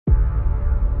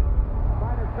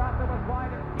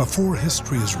Before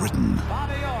history is written,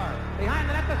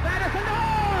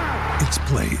 it's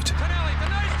played.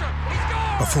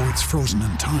 Before it's frozen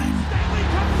in time,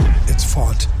 it's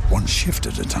fought one shift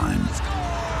at a time.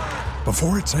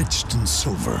 Before it's etched in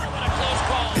silver,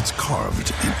 it's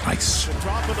carved in ice.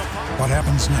 What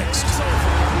happens next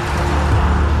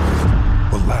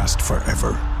will last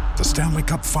forever. The Stanley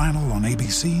Cup Final on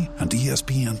ABC and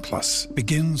ESPN Plus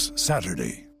begins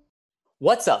Saturday.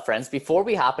 What's up, friends? Before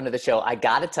we hop into the show, I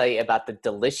got to tell you about the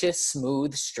delicious,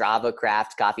 smooth Strava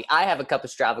Craft coffee. I have a cup of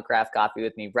Strava Craft coffee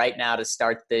with me right now to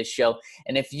start this show.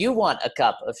 And if you want a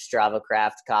cup of Strava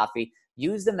Craft coffee,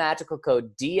 use the magical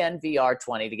code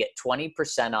DNVR20 to get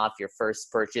 20% off your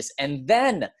first purchase. And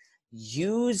then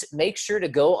make sure to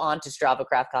go on to Strava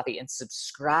Craft Coffee and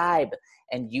subscribe,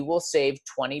 and you will save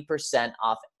 20%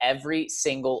 off every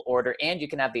single order. And you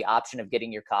can have the option of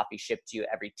getting your coffee shipped to you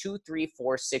every 2, 3,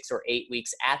 4, 6, or 8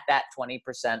 weeks at that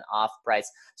 20% off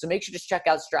price. So make sure to check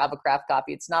out Strava Craft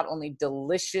Coffee. It's not only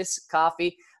delicious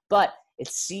coffee, but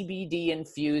it's CBD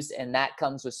infused, and that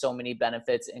comes with so many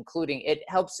benefits, including it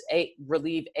helps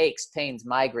relieve aches, pains,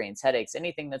 migraines, headaches,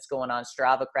 anything that's going on.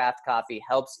 Strava Craft Coffee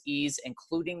helps ease,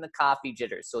 including the coffee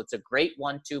jitters. So it's a great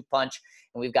 1-2 punch,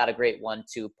 and we've got a great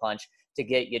 1-2 punch to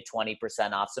get you 20%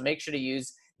 off. So make sure to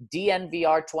use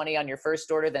DNVR20 on your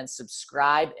first order, then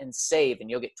subscribe and save,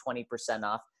 and you'll get 20%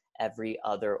 off every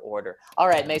other order. All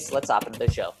right, Mace, let's hop into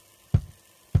the show.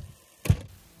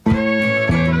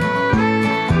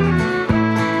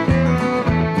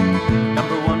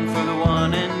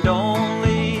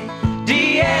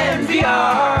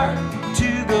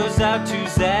 Two goes out to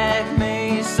Zach,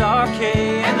 Mace, RK,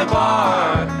 and the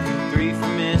bar. 3 for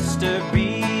Mr.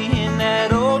 B in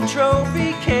that old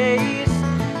trophy case.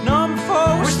 Number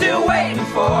 4 we're still waiting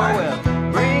for. Well,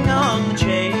 bring on the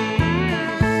chase.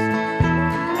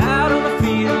 Out on the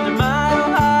field in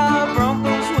Mile High,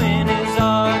 Broncos win is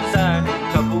our desire.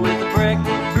 Couple with a break,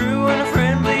 brew and a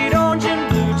friendly orange and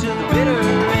blue to the bitter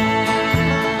end.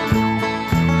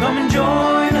 Come and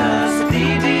join us at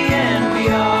the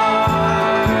DNVR.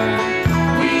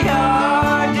 We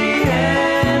are DNVR.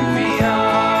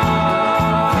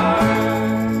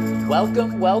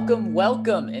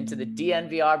 Welcome into the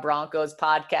DNVR Broncos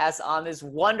podcast on this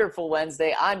wonderful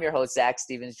Wednesday. I'm your host, Zach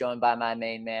Stevens, joined by my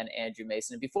main man, Andrew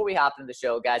Mason. And before we hop into the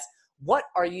show, guys, what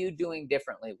are you doing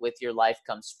differently with your life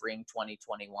come spring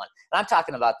 2021? And I'm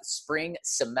talking about the spring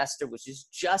semester, which is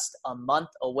just a month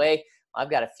away. I've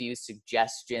got a few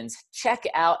suggestions. Check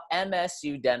out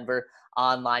MSU Denver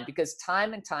online, because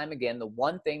time and time again, the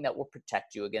one thing that will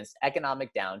protect you against economic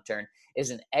downturn is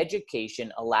an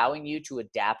education allowing you to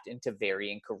adapt into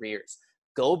varying careers.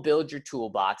 Go build your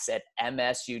toolbox at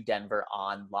MSU Denver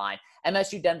Online.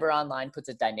 MSU Denver Online puts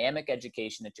a dynamic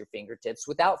education at your fingertips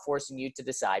without forcing you to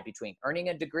decide between earning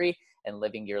a degree and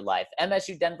living your life.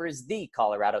 MSU Denver is the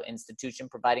Colorado institution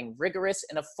providing rigorous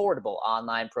and affordable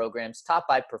online programs taught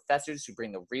by professors who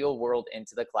bring the real world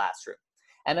into the classroom.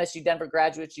 MSU Denver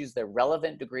graduates use their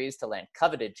relevant degrees to land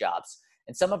coveted jobs.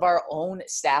 And some of our own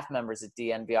staff members at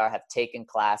DNVR have taken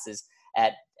classes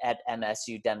at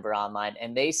MSU Denver Online,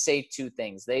 and they say two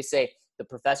things. They say the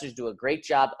professors do a great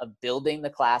job of building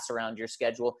the class around your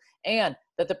schedule, and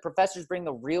that the professors bring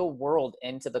the real world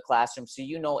into the classroom so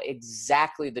you know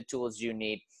exactly the tools you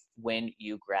need when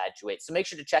you graduate. So make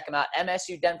sure to check them out,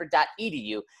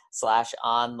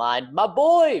 msudenver.edu/online. My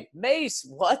boy, Mace,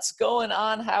 what's going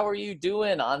on? How are you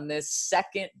doing on this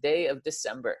second day of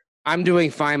December? I'm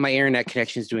doing fine. My internet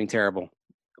connection is doing terrible.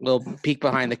 A little peek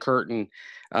behind the curtain.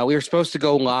 We were supposed to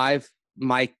go live.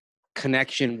 My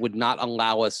connection would not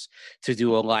allow us to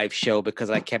do a live show because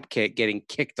I kept getting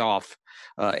kicked off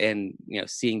and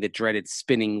seeing the dreaded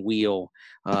spinning wheel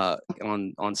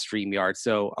on StreamYard.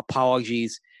 So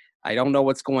apologies. I don't know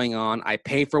what's going on. I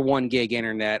pay for 1 gig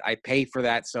internet. I pay for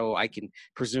that so I can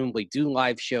presumably do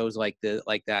live shows like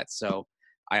that. So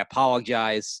I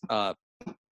apologize. I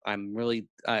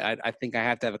think I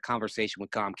have to have a conversation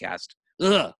with Comcast.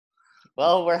 Ugh.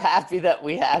 Well, we're happy that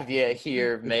we have you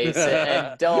here, Mason,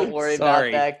 and don't worry about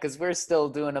that because we're still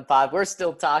doing a pod. We're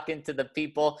still talking to the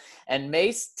people. And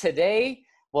Mace, today,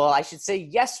 well, I should say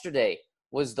yesterday,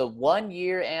 was the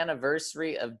 1-year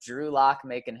anniversary of Drew Lock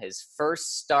making his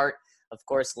first start. Of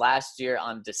course, last year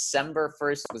on December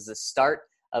 1st was the start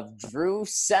of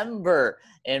Drew-cember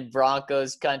in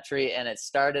Broncos Country, and it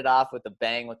started off with a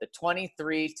bang with a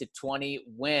 23-20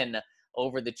 win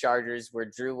over the Chargers, where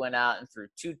Drew went out and threw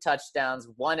 2 touchdowns,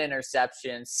 1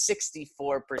 interception,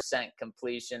 64%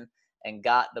 completion, and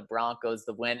got the Broncos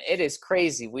the win. It is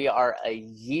crazy. We are a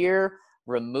year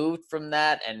removed from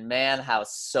that, and man, how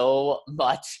so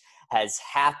much has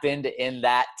happened in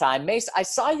that time. Mace, I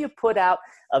saw you put out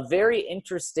a very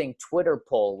interesting Twitter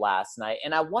poll last night,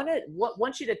 and I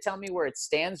want you to tell me where it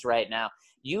stands right now.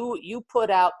 You put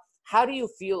out, how do you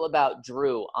feel about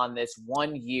Drew on this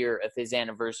 1 year of his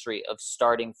anniversary of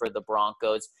starting for the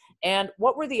Broncos? And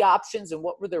what were the options and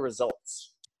what were the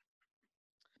results?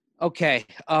 Okay.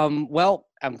 Well,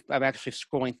 I'm actually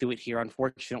scrolling through it here.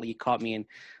 Unfortunately, you caught me in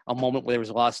a moment where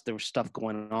there was stuff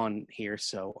going on here.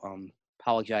 So,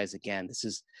 apologize again. This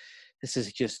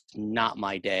is just not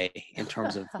my day in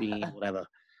terms of being able to have a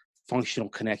functional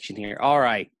connection here. All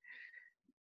right.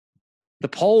 The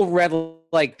poll read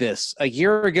like this. A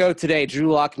year ago today,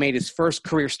 Drew Lock made his first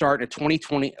career start in a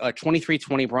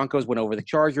 23-20 Broncos win over the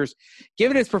Chargers.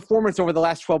 Given his performance over the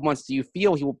last 12 months, do you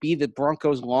feel he will be the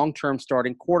Broncos' long-term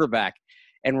starting quarterback?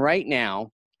 And right now,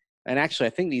 and actually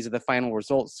I think these are the final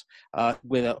results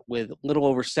with a little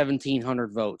over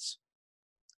 1,700 votes.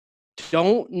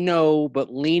 Don't know,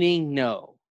 but leaning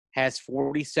no has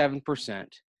 47%.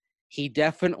 He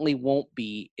definitely won't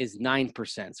be is 9%.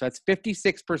 So that's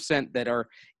 56% that are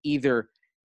either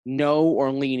no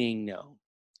or leaning no.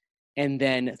 And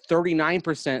then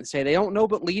 39% say they don't know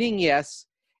but leaning yes.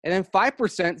 And then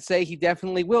 5% say he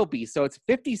definitely will be. So it's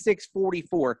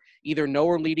 56-44, either no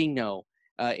or leaning no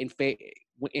in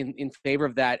favor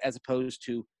of that, as opposed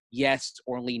to yes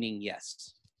or leaning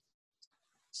yes.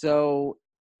 So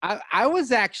I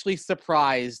was actually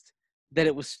surprised that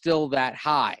it was still that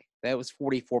high. That was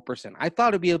 44%. I thought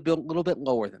it'd be a little bit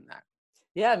lower than that.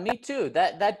 Yeah, me too.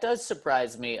 That does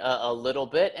surprise me a little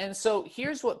bit. And so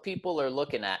here's what people are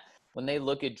looking at when they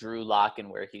look at Drew Lock and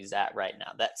where he's at right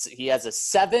now. He has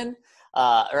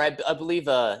I believe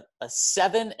a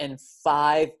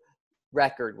 7-5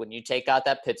 record when you take out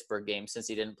that Pittsburgh game, since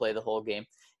he didn't play the whole game.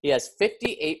 He has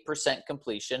 58%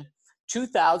 completion,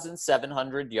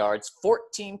 2,700 yards,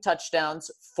 14 touchdowns,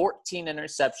 14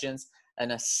 interceptions,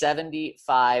 and a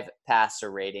 75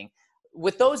 passer rating.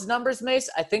 With those numbers, Mace,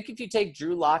 I think if you take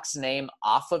Drew Lock's name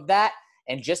off of that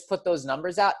and just put those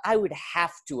numbers out, I would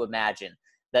have to imagine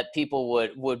that people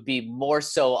would be more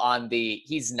so on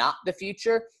he's not the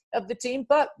future of the team.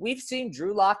 But we've seen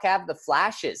Drew Lock have the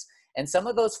flashes, and some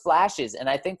of those flashes, and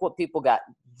I think what people got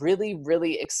really,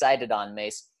 really excited on,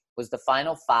 Mace, was the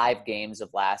final 5 games of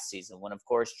last season when, of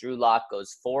course, Drew Lock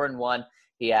goes 4-1.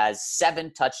 He has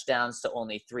 7 touchdowns to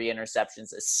only 3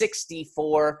 interceptions, a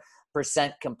 64%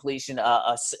 completion,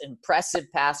 a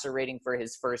impressive passer rating for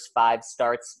his first 5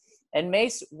 starts. And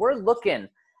Mace, we're looking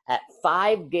at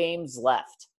 5 games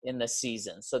left in the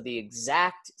season, so the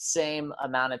exact same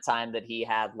amount of time that he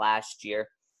had last year.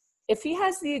 If he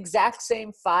has the exact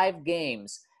same 5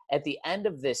 games at the end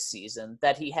of this season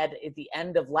that he had at the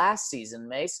end of last season,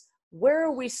 Mace, where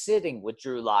are we sitting with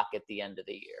Drew Lock at the end of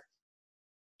the year?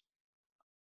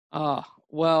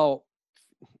 Well,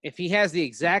 if he has the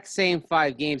exact same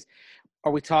 5 games,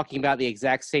 are we talking about the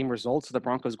exact same results of the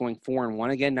Broncos going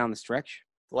 4-1 again down the stretch?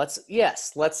 Let's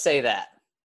say that.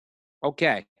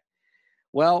 Okay.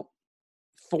 Well,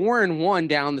 4-1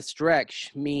 down the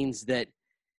stretch means that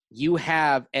you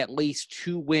have at least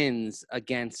 2 wins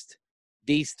against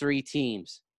these 3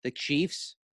 teams: the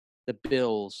Chiefs, the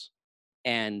Bills,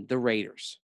 and the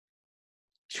Raiders.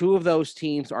 2 of those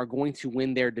teams are going to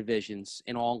win their divisions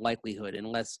in all likelihood,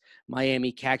 unless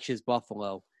Miami catches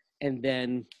Buffalo. And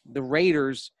then the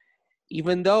Raiders,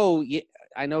 even though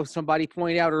I know somebody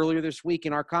pointed out earlier this week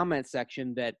in our comment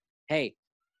section that, hey,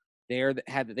 they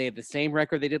have the same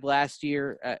record they did last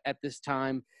year at this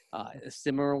time, a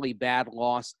similarly bad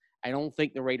loss. I don't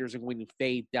think the Raiders are going to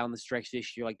fade down the stretch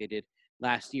this year like they did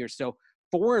last year. So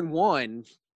 4-1,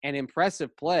 an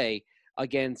impressive play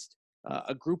against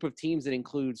a group of teams that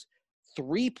includes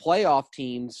 3 playoff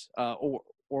teams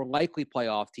or likely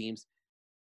playoff teams.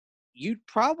 You'd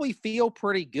probably feel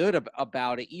pretty good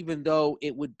about it, even though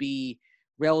it would be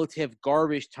relative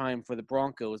garbage time for the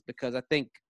Broncos, because I think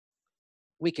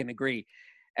we can agree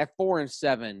at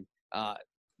 4-7,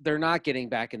 they're not getting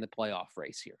back in the playoff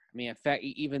race here. I mean, in fact,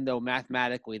 even though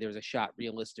mathematically there's a shot,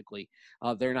 realistically,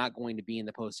 they're not going to be in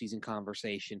the postseason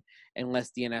conversation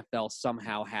unless the NFL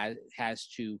somehow has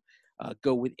to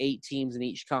go with 8 teams in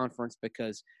each conference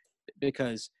because they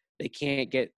can't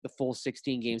get the full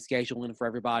 16-game schedule in for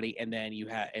everybody, and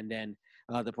then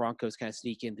the Broncos kind of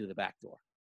sneak in through the back door.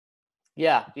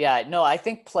 Yeah. No, I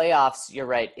think playoffs, you're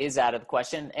right, is out of the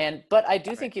question. But I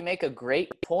do think you make a great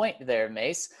point there,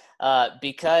 Mace,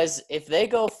 because if they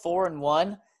go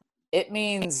 4-1, it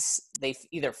means they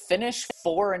either finish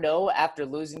 4-0 after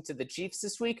losing to the Chiefs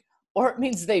this week, or it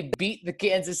means they beat the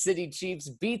Kansas City Chiefs,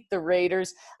 beat the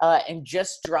Raiders, and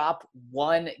just drop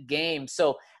 1 game.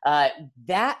 So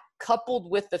that coupled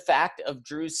with the fact of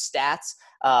Drew's stats,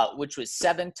 which was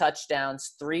 7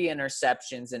 touchdowns, 3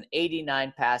 interceptions, an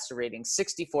 89 passer rating,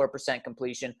 64%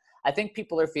 completion, I think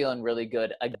people are feeling really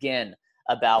good again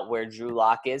about where Drew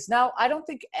Lock is. Now, I don't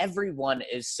think everyone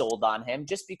is sold on him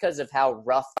just because of how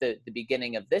rough the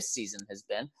beginning of this season has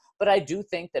been. But I do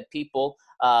think that people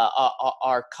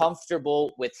are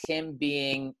comfortable with him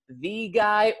being the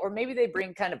guy, or maybe they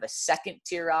bring kind of a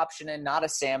second-tier option in, not a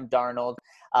Sam Darnold,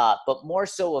 but more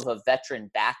so of a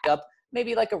veteran backup,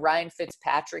 maybe like a Ryan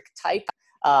Fitzpatrick type,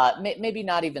 maybe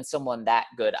not even someone that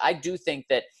good. I do think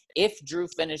that if Drew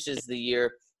finishes the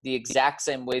year the exact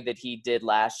same way that he did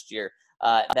last year,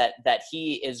 that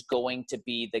he is going to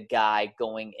be the guy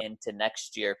going into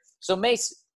next year. So,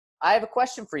 Mace, I have a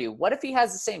question for you. What if he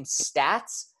has the same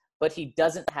stats, but he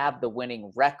doesn't have the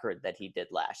winning record that he did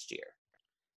last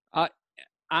year?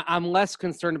 I'm less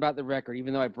concerned about the record,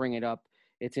 even though I bring it up.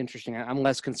 It's interesting. I'm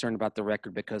less concerned about the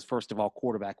record because, first of all,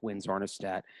 quarterback wins aren't a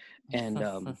stat, and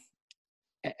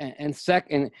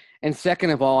second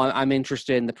of all, I'm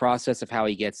interested in the process of how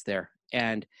he gets there.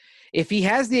 And if he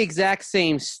has the exact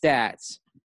same stats,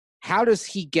 how does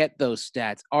he get those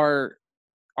stats?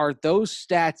 Are those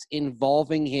stats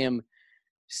involving him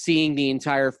seeing the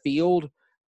entire field?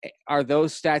 Are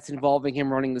those stats involving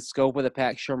him running the scope of the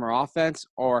Pat Shurmur offense?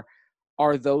 Or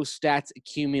are those stats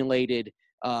accumulated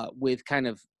with kind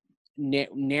of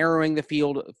narrowing the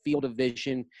field of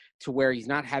vision to where he's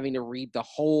not having to read the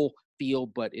whole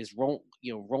field, but is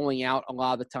rolling out a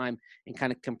lot of the time and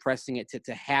kind of compressing it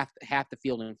to half the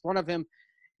field in front of him?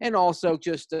 And also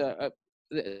just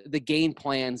the game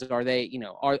plans, are they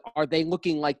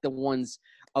looking like the ones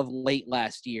of late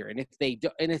last year? And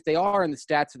if they are and the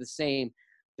stats are the same,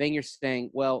 then you're saying,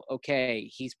 well, okay,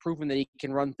 he's proven that he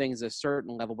can run things at a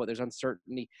certain level, but there's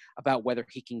uncertainty about whether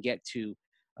he can get to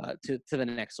the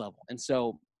next level. And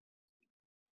so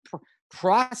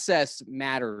process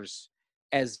matters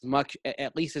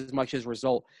at least as much as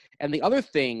result. And the other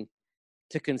thing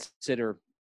to consider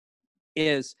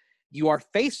is you are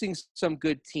facing some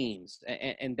good teams,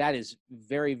 and that is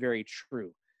very, very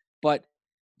true. But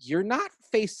you're not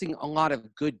facing a lot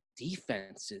of good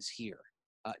defenses here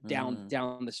down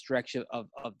the stretch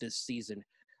of this season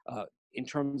in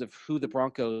terms of who the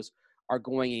Broncos are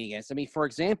going against. I mean, for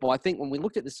example, I think when we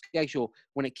looked at the schedule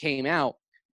when it came out,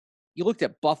 you looked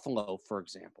at Buffalo, for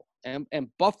example, and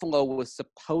Buffalo was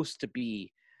supposed to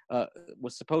be a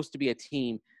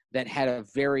team that had a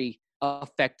very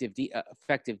effective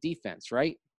defense,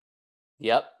 right?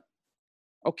 Yep.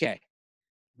 Okay.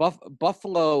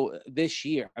 Buffalo this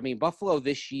year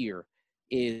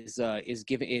is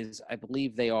I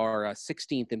believe they are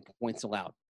 16th in points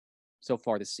allowed so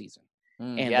far this season.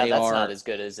 And that's not as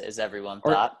good as everyone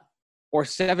thought. Or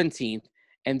 17th.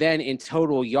 And then in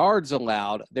total yards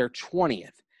allowed, they're 20th.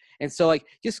 And so,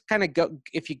 just kind of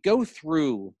if you go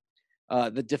through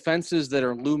the defenses that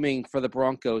are looming for the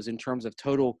Broncos in terms of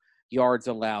total yards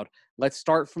allowed, let's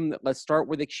start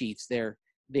with the Chiefs.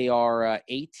 They are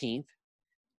 18th.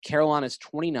 Carolina's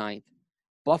 29th.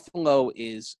 Buffalo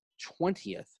is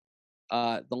 20th.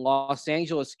 The Los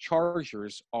Angeles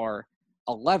Chargers are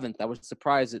 11th. I was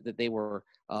surprised that they were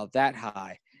that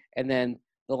high. And then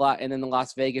the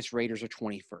Las Vegas Raiders are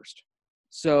 21st.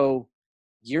 So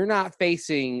you're not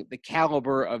facing the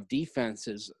caliber of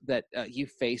defenses that you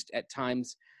faced at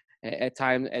times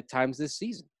this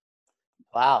season.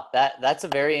 Wow, that's a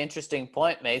very interesting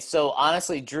point, Mace. So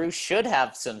honestly, Drew should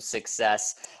have some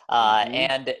success.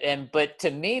 But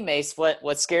to me, Mace,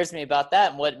 what scares me about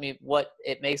that and what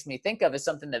it makes me think of is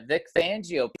something that Vic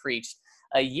Fangio preached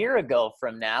a year ago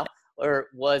from now, or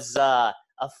was a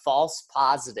false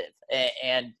positive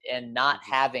and not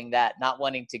having that, not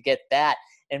wanting to get that.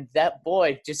 And that,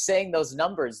 boy, just saying those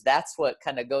numbers, that's what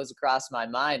kind of goes across my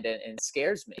mind and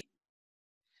scares me.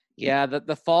 Yeah,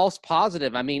 the false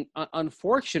positive. I mean,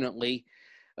 unfortunately,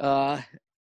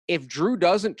 if Drew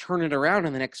doesn't turn it around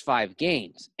in the next 5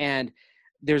 games, and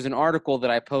there's an article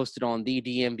that I posted on the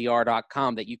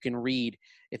DNVR.com that you can read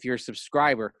if you're a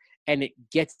subscriber, and it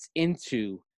gets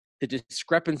into the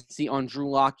discrepancy on Drew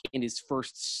Lock in his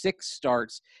first 6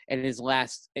 starts and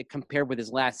compared with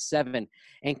his last 7,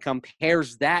 and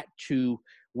compares that to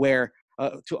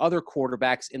to other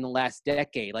quarterbacks in the last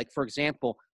decade. Like, for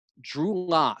example, Drew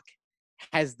Lock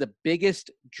has the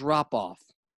biggest drop-off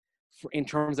in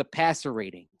terms of passer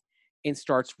rating in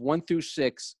starts 1 through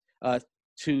 6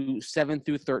 to 7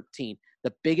 through 13,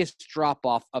 the biggest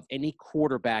drop-off of any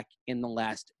quarterback in the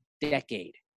last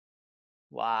decade.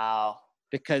 Wow.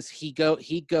 Because he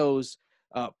goes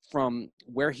from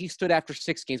where he stood after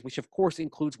 6 games, which of course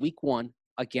includes week 1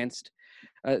 against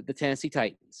the Tennessee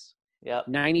Titans. Yep.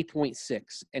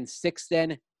 90.6. And since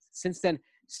then,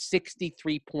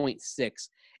 63.6.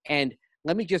 And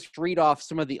let me just read off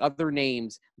some of the other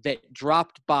names that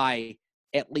dropped by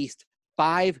at least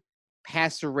 5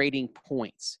 passer rating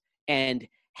points and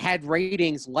had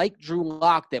ratings like Drew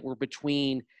Lock that were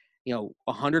between,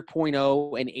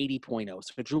 100.0 and 80.0.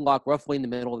 So Drew Lock roughly in the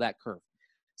middle of that curve.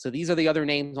 So these are the other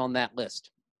names on that list: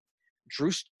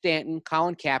 Drew Stanton,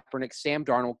 Colin Kaepernick, Sam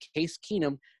Darnold, Case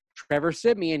Keenum, Trevor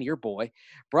Siemian, your boy,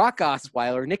 Brock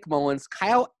Osweiler, Nick Mullins,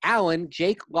 Kyle Allen,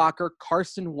 Jake Locker,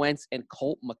 Carson Wentz, and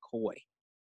Colt McCoy.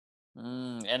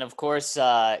 And of course,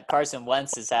 Carson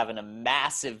Wentz is having a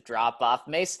massive drop-off.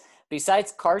 Mace,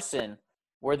 besides Carson,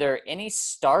 were there any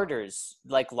starters,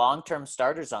 like long-term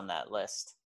starters on that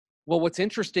list? Well, what's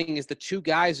interesting is the two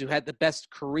guys who had the best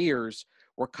careers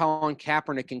were Colin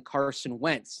Kaepernick and Carson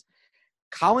Wentz.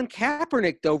 Colin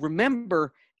Kaepernick, though,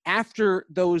 remember, after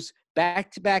those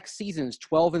back-to-back seasons,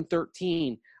 12 and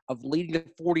 13, of leading the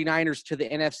 49ers to the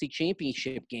NFC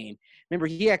Championship game, remember,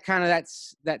 he had kind of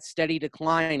that steady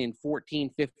decline in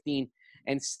 14, 15,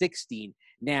 and 16.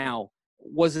 Now,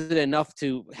 was it enough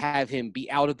to have him be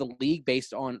out of the league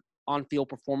based on on-field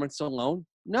performance alone?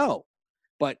 No.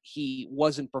 But he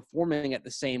wasn't performing at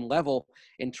the same level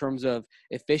in terms of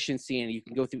efficiency, and you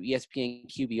can go through ESPN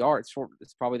QBR.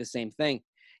 It's probably the same thing.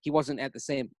 He wasn't at the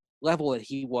same level that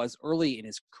he was early in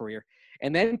his career.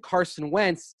 And then Carson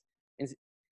Wentz is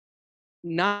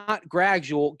not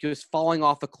gradual, just falling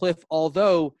off a cliff,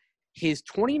 although his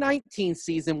 2019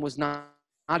 season was not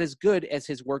as good as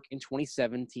his work in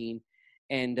 2017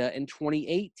 and in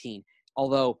 2018.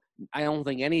 Although I don't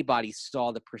think anybody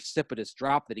saw the precipitous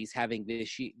drop that he's having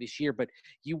this year. But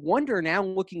you wonder now,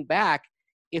 looking back,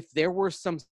 if there were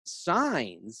some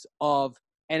signs of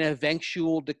an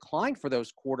eventual decline for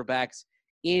those quarterbacks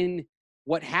in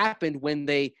what happened when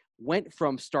they went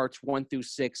from starts 1 through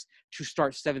 6 to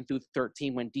starts 7 through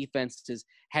 13, when defenses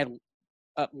had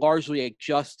largely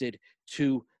adjusted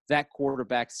to that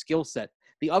quarterback skill set.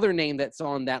 The other name that's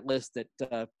on that list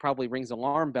that probably rings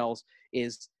alarm bells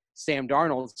is Sam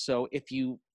Darnold. So if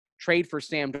you trade for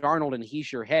Sam Darnold and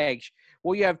he's your hedge,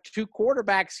 well, you have two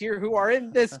quarterbacks here who are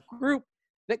in this group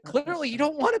that clearly you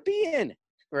don't want to be in.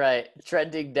 Right.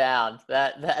 Trending down.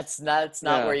 That's not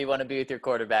where you want to be with your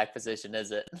quarterback position,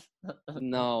 is it?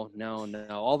 No.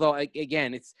 Although,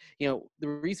 again, it's, the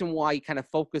reason why you kind of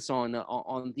focus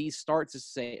on these starts is to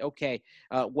say, okay,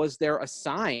 was there a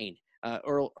sign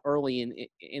early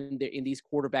in these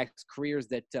quarterbacks' careers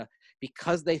that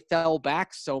because they fell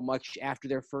back so much after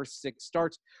their first 6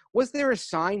 starts, was there a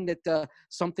sign that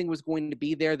something was going to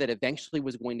be there that eventually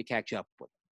was going to catch up with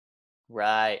them?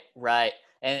 Right.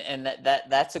 And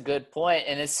that's a good point.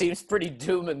 And it seems pretty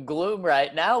doom and gloom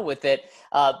right now with it.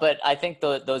 But I think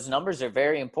those numbers are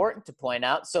very important to point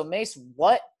out. So Mace,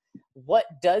 what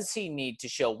does he need to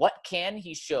show? What can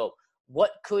he show?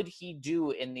 What could he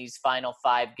do in these final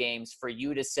 5 games for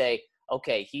you to say,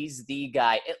 okay, he's the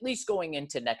guy, at least going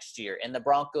into next year, and the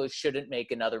Broncos shouldn't make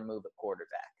another move at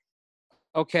quarterback?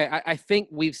 Okay, I think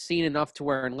we've seen enough to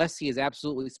where, unless he is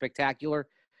absolutely spectacular,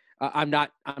 I'm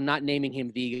not naming him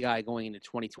the guy going into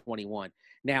 2021.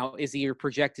 Now, is he your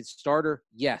projected starter?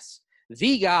 Yes.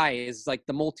 The guy is like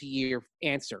the multi-year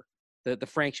answer, the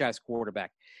franchise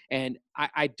quarterback. And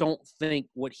I don't think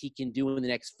what he can do in the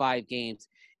next 5 games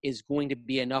is going to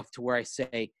be enough to where I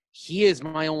say he is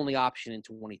my only option in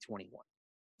 2021.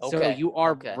 Okay. So you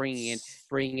are bringing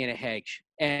in a hedge.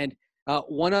 And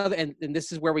one other, and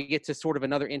this is where we get to sort of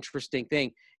another interesting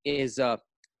thing, is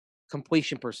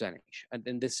completion percentage.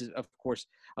 And this is, of course,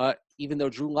 even though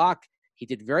Drew Lock, he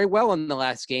did very well in the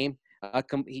last game.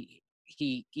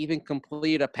 He even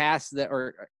completed a pass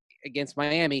against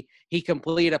Miami. He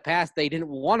completed a pass they didn't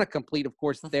want to complete, of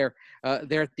course, there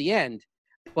at the end.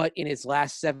 But in his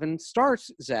last 7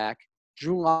 starts, Zach,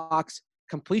 Drew Lock's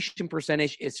completion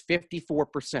percentage is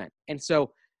 54%. And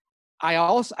so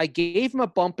I gave him a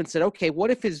bump and said, okay,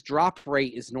 what if his drop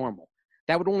rate is normal?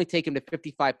 That would only take him to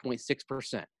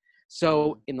 55.6%.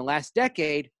 So in the last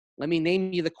decade, let me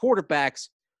name you the quarterbacks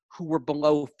who were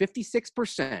below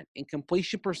 56% in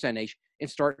completion percentage in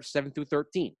starts 7 through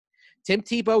 13. Tim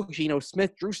Tebow, Geno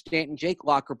Smith, Drew Stanton, Jake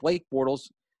Locker, Blake Bortles,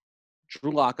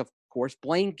 Drew Lock, of course,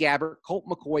 Blaine Gabbert, Colt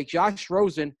McCoy, Josh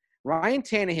Rosen, Ryan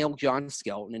Tannehill, John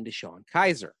Skelton, and DeShone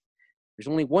Kizer. There's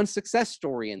only one success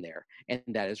story in there, and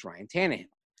that is Ryan Tannehill.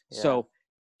 Yeah. So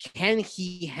can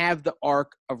he have the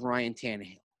arc of Ryan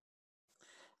Tannehill?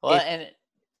 Well,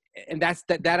 and that's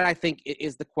that I think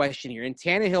is the question here. And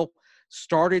Tannehill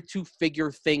started to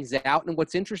figure things out. And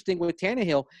what's interesting with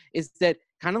Tannehill is that,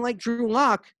 kind of like Drew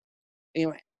Lock,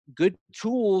 good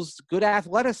tools, good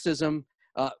athleticism,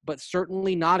 but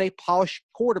certainly not a polished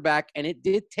quarterback. And it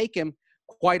did take him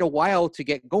quite a while to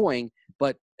get going.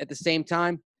 But at the same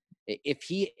time,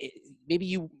 maybe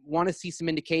you want to see some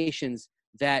indications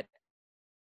that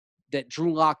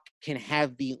Drew Lock can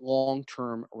have the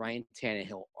long-term Ryan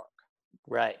Tannehill arc.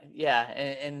 Right. Yeah.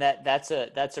 And that's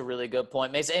a really good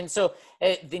point, Mason. And so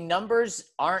the numbers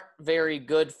aren't very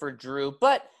good for Drew,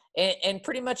 but and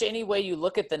pretty much any way you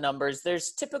look at the numbers,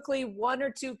 there's typically one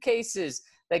or two cases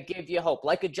that give you hope,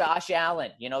 like a Josh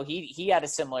Allen. You know, he had a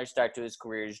similar start to his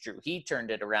career as Drew. He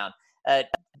turned it around.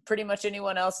 Pretty much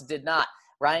anyone else did not.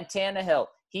 Ryan Tannehill,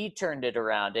 he turned it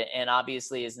around and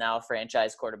obviously is now a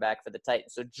franchise quarterback for the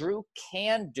Titans. So Drew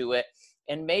can do it.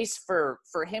 And Mace, for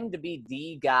him to be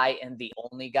the guy and the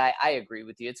only guy, I agree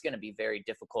with you. It's going to be very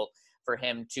difficult for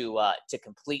him to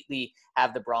completely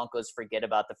have the Broncos forget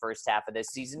about the first half of this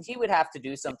season. He would have to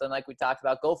do something like we talked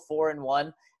about, go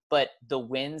 4-1, but the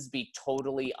wins be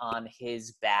totally on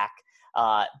his back.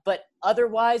 But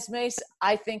otherwise, Mace,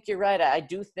 I think you're right. I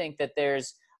do think that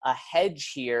there's a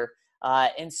hedge here.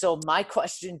 And so my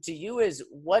question to you is,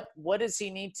 what does he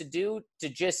need to do to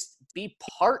just be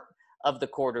part of the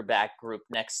quarterback group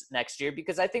next year?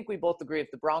 Because I think we both agree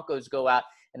if the Broncos go out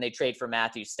and they trade for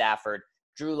Matthew Stafford,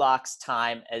 Drew Lock's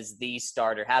time as the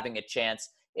starter, having a chance,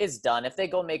 is done. If they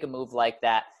go make a move like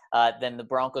that, then the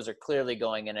Broncos are clearly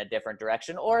going in a different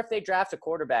direction. Or if they draft a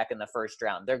quarterback in the first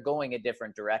round, they're going a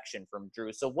different direction from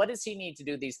Drew. So what does he need to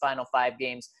do these final 5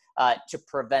 games to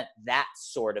prevent that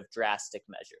sort of drastic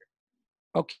measure?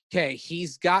 Okay,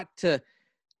 he's got to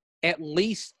at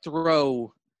least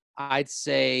throw, I'd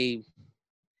say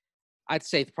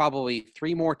probably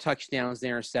 3 more touchdowns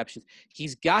than interceptions.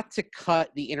 He's got to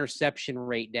cut the interception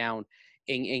rate down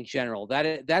in general.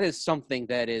 That is something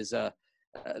that is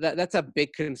that's a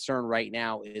big concern right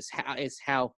now. Is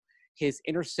how his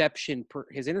interception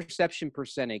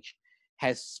percentage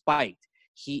has spiked.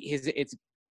 His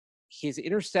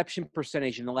interception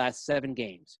percentage in the last 7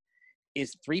 games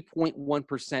is 3.1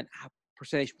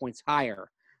 percentage points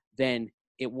higher than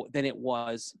it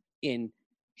was in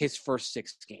his first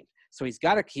 6 games. So he's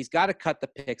got to cut the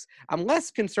picks. I'm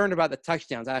less concerned about the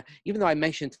touchdowns. Even though I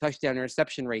mentioned touchdown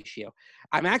interception ratio,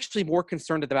 I'm actually more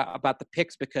concerned about the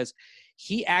picks because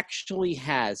he actually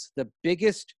has the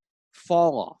biggest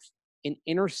fall off in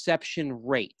interception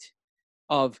rate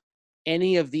of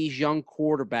any of these young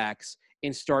quarterbacks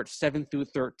in starts 7 through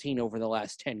 13 over the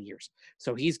last 10 years.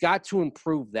 So he's got to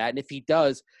improve that. And if he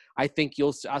does, I think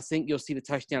you'll see the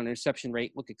touchdown interception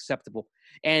rate look acceptable.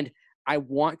 And I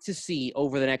want to see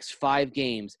over the next 5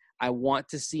 games, I want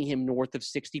to see him north of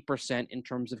 60% in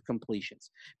terms of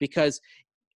completions, because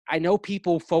I know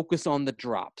people focus on the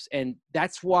drops, and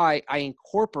that's why I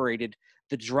incorporated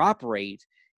the drop rate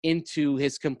into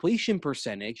his completion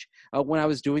percentage when I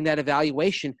was doing that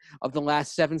evaluation of the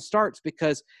last 7 starts,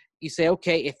 because you say,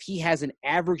 okay, if he has an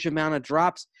average amount of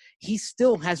drops, he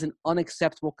still has an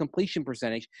unacceptable completion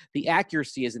percentage. The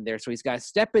accuracy isn't there, so he's got to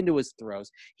step into his throws.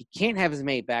 He can't have as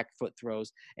many back foot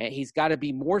throws, and he's got to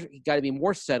be more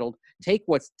settled. Take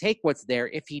what's there.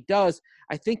 If he does,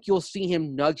 I think you'll see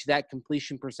him nudge that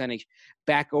completion percentage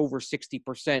back over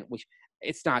 60%, which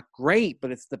it's not great,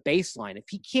 but it's the baseline. If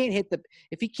he can't hit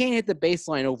the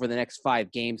baseline over the next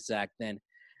 5 games, Zach, then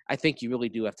I think you really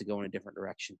do have to go in a different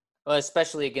direction. Well,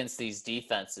 especially against these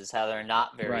defenses, how they're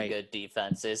not very good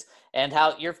defenses, and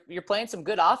how you're playing some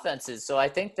good offenses. So I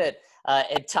think that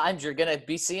at times you're going to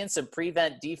be seeing some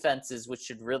prevent defenses, which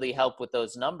should really help with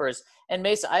those numbers. And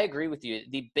Mason, I agree with you.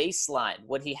 The baseline,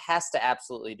 what he has to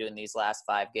absolutely do in these last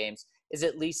 5 games is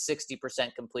at least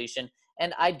 60% completion.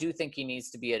 And I do think he needs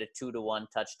to be at a 2-to-1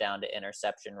 touchdown to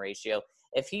interception ratio.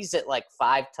 If he's at like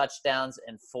 5 touchdowns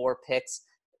and 4 picks,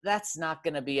 that's not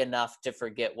going to be enough to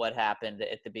forget what happened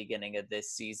at the beginning of this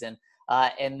season.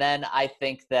 And then I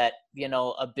think that,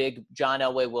 a big John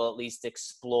Elway will at least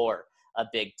explore a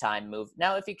big time move.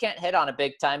 Now, if he can't hit on a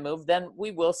big time move, then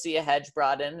we will see a hedge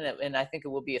brought in. And I think it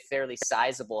will be a fairly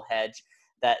sizable hedge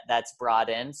that's brought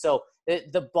in. So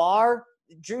the bar,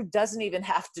 Drew doesn't even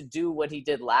have to do what he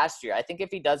did last year. I think if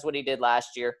he does what he did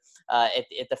last year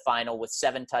at the final with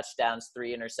 7 touchdowns,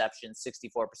 3 interceptions,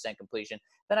 64% completion,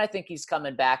 then I think he's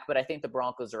coming back. But I think the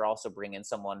Broncos are also bringing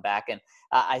someone back. And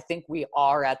I think we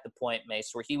are at the point,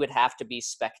 Mace, where he would have to be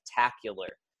spectacular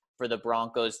for the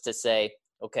Broncos to say,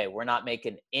 okay, we're not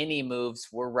making any moves.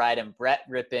 We're riding Brett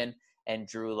Rippon and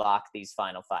Drew Lock these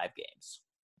final 5 games.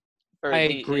 I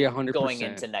agree 100%. Going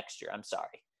into next year, I'm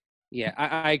sorry. Yeah,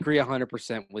 I agree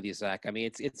 100% with you, Zach. I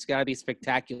mean, it's got to be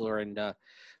spectacular, and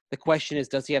the question is,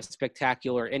 does he have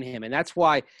spectacular in him? And that's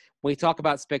why when we talk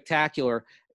about spectacular,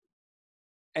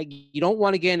 you don't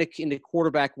want to get into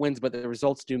quarterback wins, but the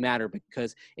results do matter,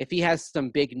 because if he has some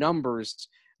big numbers,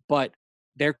 but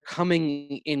they're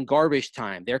coming in garbage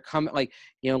time, they're coming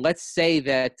let's say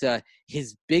that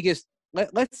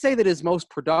let's say that his most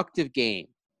productive game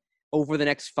over the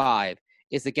next 5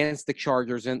 is against the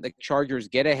Chargers, and the Chargers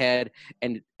get ahead,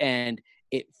 and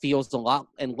it feels a lot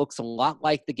and looks a lot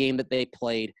like the game that they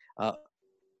played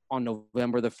on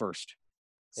November the 1st.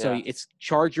 So it's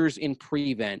Chargers in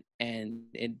prevent and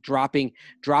dropping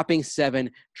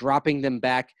 7, dropping them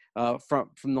back from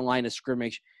the line of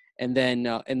scrimmage, and then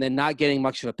not getting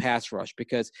much of a pass rush,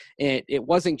 because it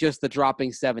wasn't just the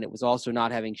dropping 7. It was also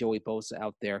not having Joey Bosa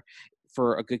out there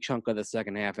for a good chunk of the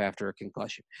second half after a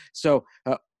concussion. So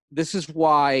this is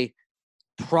why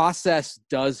process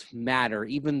does matter,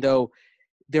 even though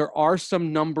there are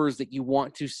some numbers that you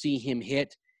want to see him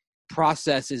hit.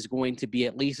 Process is going to be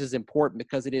at least as important,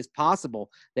 because it is possible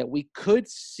that we could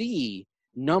see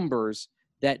numbers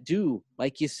that do,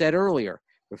 like you said earlier,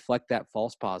 reflect that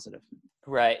false positive.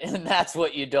 Right, and that's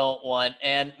what you don't want.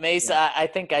 And Mesa, I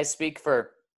think I speak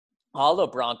for all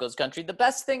of Broncos country. The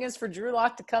best thing is for Drew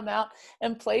Lock to come out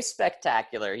and play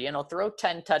spectacular. Throw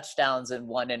 10 touchdowns and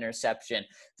 1 interception,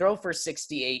 throw for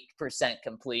 68%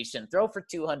 completion, throw for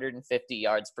 250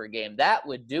 yards per game. That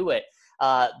would do it.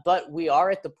 But we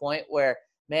are at the point where,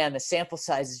 man, the sample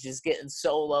size is just getting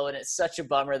so low, and it's such a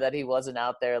bummer that he wasn't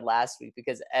out there last week,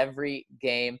 because every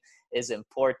game is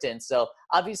important. So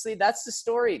obviously that's the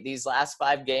story these last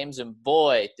 5 games, and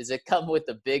boy, does it come with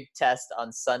a big test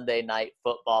on Sunday Night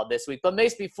Football this week. But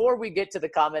Mace, before we get to the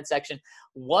comment section,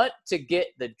 want to get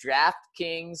the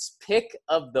DraftKings pick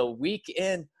of the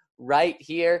weekend right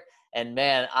here. And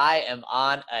man, I am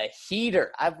on a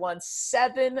heater. I've won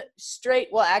 7 straight.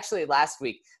 Well, actually last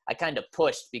week I kind of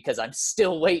pushed, because I'm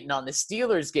still waiting on the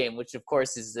Steelers game, which of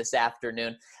course is this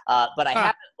afternoon. But I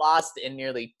haven't lost in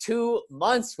nearly 2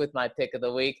 months with my pick of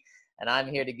the week. And I'm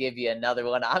here to give you another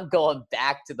one. I'm going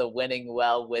back to the winning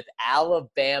well with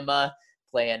Alabama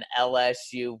playing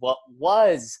LSU. What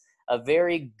was a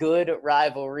very good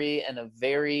rivalry and a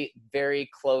very, very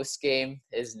close game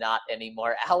is not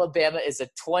anymore. Alabama is a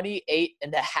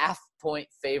 28.5-point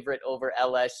favorite over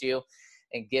LSU,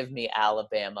 and give me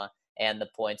Alabama and the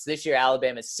points. This year,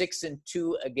 Alabama is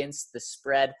 6-2 against the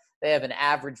spread. They have an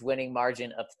average winning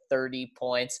margin of 30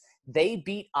 points. They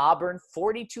beat Auburn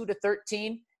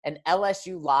 42-13, and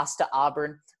LSU lost to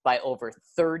Auburn by over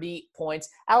 30 points.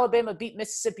 Alabama beat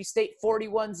Mississippi State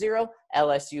 41-0.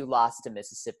 LSU lost to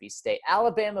Mississippi State.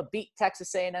 Alabama beat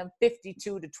Texas A&M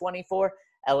 52-24.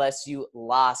 LSU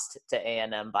lost to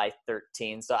A&M by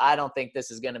 13. So I don't think this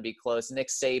is going to be close. Nick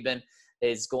Saban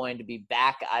is going to be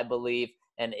back, I believe,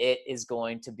 and it is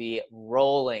going to be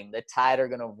rolling. The Tide are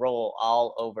going to roll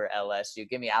all over LSU.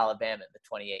 Give me Alabama at the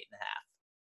 28.5.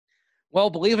 Well,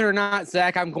 believe it or not,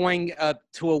 Zach, I'm going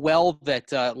to a well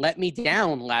that let me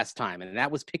down last time, and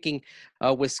that was picking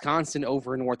Wisconsin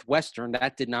over Northwestern.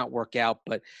 That did not work out,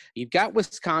 but you've got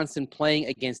Wisconsin playing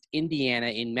against Indiana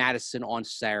in Madison on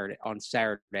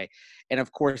Saturday. And,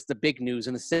 of course, the big news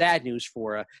and the sad news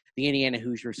for the Indiana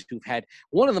Hoosiers, who've had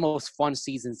one of the most fun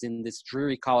seasons in this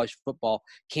dreary college football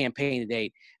campaign to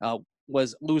date,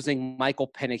 was losing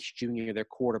Michael Penix Jr., their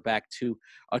quarterback, to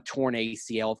a torn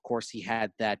ACL. Of course, he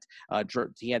had that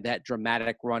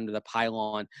dramatic run to the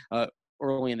pylon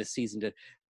early in the season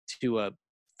to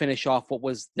finish off what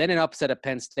was then an upset at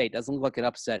Penn State. Doesn't look like an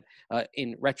upset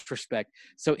in retrospect.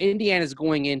 So Indiana's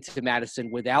going into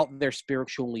Madison without their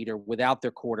spiritual leader, without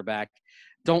their quarterback.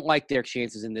 Don't like their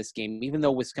chances in this game. Even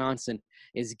though Wisconsin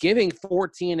is giving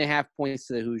 14.5 points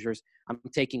to the Hoosiers, I'm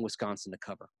taking Wisconsin to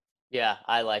cover. Yeah,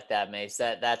 I like that, Mace.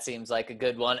 That seems like a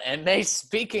good one. And Mace,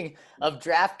 speaking of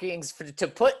DraftKings, to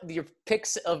put your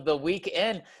picks of the week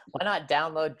in, why not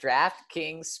download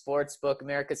DraftKings Sportsbook,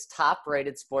 America's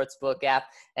top-rated sportsbook app?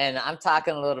 And I'm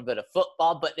talking a little bit of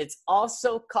football, but it's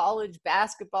also college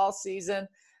basketball season,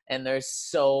 and there's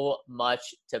so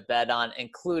much to bet on,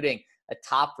 including a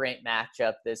top-ranked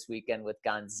matchup this weekend with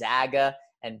Gonzaga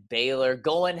and Baylor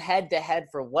going head-to-head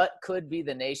for what could be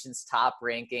the nation's top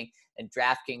ranking. And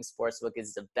DraftKings Sportsbook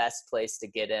is the best place to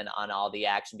get in on all the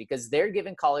action, because they're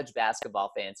giving college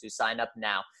basketball fans who sign up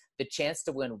now the chance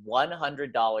to win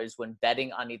 $100 when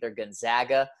betting on either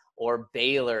Gonzaga or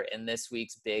Baylor in this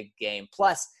week's big game.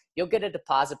 Plus, You'll get a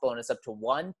deposit bonus up to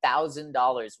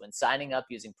 $1,000 when signing up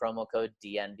using promo code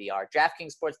DNVR.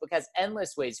 DraftKings Sportsbook has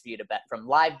endless ways for you to bet, from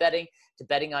live betting to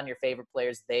betting on your favorite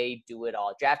players. They do it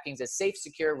all. DraftKings is safe,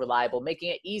 secure, reliable,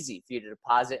 making it easy for you to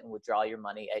deposit and withdraw your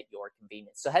money at your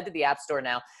convenience. So head to the App Store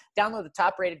now, download the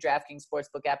top-rated DraftKings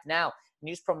Sportsbook app now, and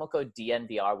use promo code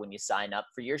DNVR when you sign up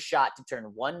for your shot to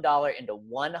turn $1 into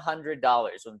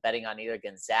 $100 when betting on either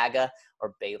Gonzaga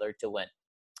or Baylor to win.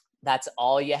 That's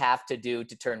all you have to do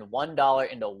to turn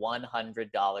 $1 into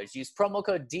 $100. Use promo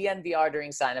code DNVR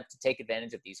during sign-up to take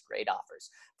advantage of these great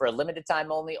offers. For a limited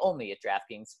time only at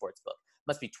DraftKings Sportsbook.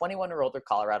 Must be 21 or older,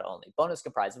 Colorado only. Bonus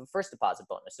comprised of a first deposit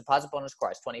bonus. Deposit bonus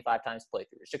requires 25 times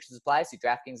playthrough. Restrictions apply. See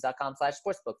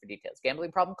DraftKings.com/sportsbook for details.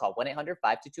 Gambling problem? Call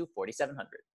 1-800-522-4700.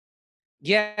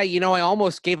 Yeah, I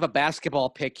almost gave a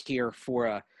basketball pick here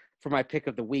for my pick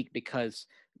of the week because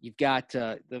you've got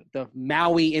the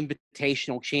Maui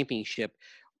Invitational Championship,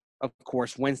 of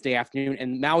course, Wednesday afternoon,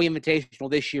 and Maui Invitational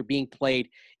this year being played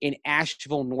in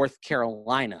Asheville, North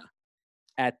Carolina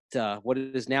at what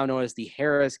is now known as the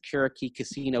Harrah's Cherokee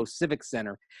Casino Civic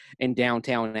Center in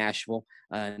downtown Asheville.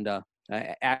 And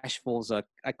Asheville's,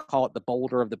 I call it the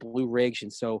Boulder of the Blue Ridge,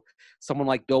 and so someone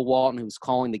like Bill Walton, who's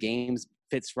calling the games,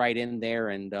 fits right in there,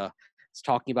 and is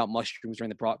talking about mushrooms during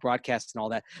the broadcast and all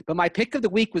that. But my pick of the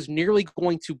week was nearly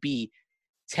going to be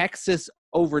Texas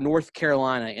over North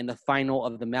Carolina in the final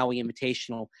of the Maui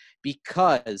Invitational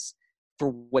because for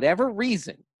whatever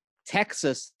reason,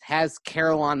 Texas has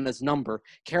Carolina's number.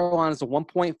 Carolina's a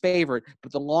 1-point favorite,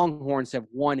 but the Longhorns have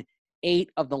won 8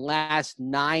 of the last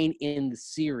 9 in the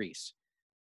series.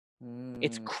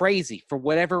 It's crazy. For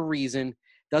whatever reason,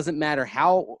 doesn't matter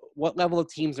what level of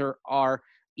teams are,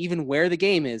 even where the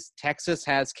game is, Texas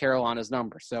has Carolina's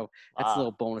number. So that's a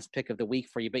little bonus pick of the week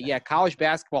for you. But yeah, college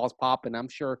basketball is popping. I'm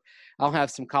sure I'll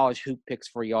have some college hoop picks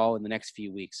for y'all in the next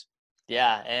few weeks.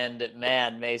 Yeah, and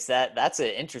man, Mace, that's an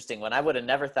interesting one. I would have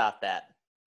never thought that.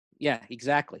 Yeah,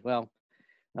 exactly. Well,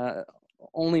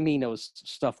 only me knows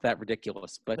stuff that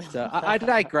ridiculous. But I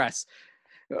digress.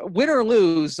 Win or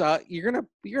lose, you're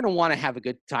gonna want to have a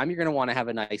good time. You're gonna want to have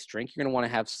a nice drink. You're gonna want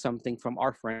to have something from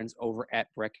our friends over at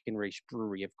Breckenridge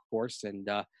Brewery, of course. And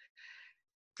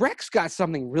Breck's got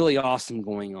something really awesome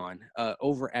going on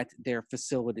over at their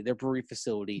facility, their brewery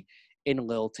facility in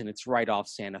Littleton. It's right off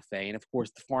Santa Fe, and of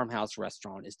course, the Farmhouse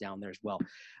Restaurant is down there as well.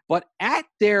 But at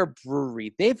their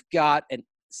brewery, they've got an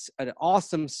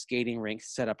awesome skating rink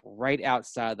set up right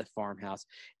outside the farmhouse.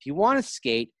 If you want to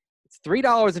skate, it's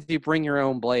 $3 if you bring your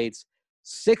own blades,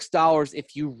 $6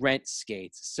 if you rent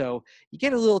skates. So you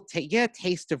get a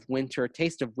taste of winter, a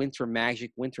taste of winter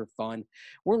magic, winter fun.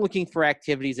 We're looking for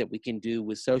activities that we can do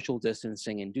with social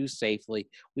distancing and do safely.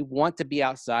 We want to be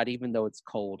outside even though it's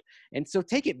cold. And so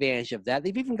take advantage of that.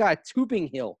 They've even got a tubing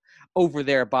hill over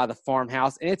there by the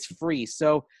farmhouse, and it's free.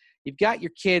 So you've got your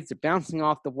kids, they're bouncing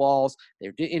off the walls.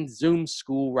 They're in Zoom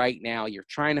school right now. You're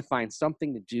trying to find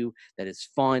something to do that is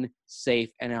fun,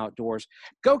 safe, and outdoors.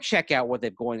 Go check out what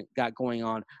they've got going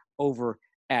on over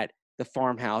at the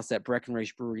farmhouse at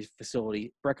Breckenridge Brewery's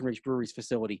facility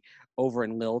over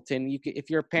in Littleton.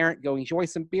 If you're a parent, go enjoy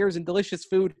some beers and delicious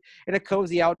food in a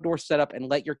cozy outdoor setup and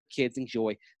let your kids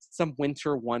enjoy some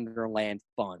winter wonderland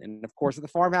fun. And, of course, at the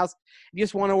farmhouse, if you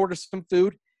just want to order some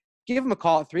food, give them a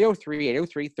call at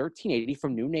 303-803-1380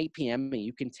 from noon to 8 p.m. and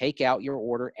you can take out your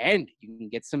order and you can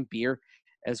get some beer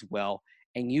as well.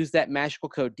 And use that magical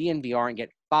code DNVR and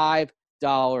get $5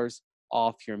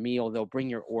 off your meal. They'll bring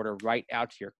your order right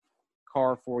out to your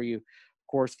car for you. Of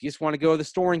course, if you just want to go to the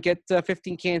store and get a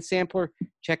 15-can sampler,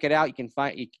 check it out. You can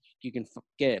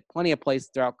get it plenty of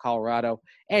places throughout Colorado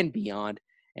and beyond.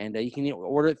 And you can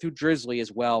order it through Drizzly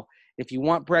as well. If you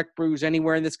want Breck brews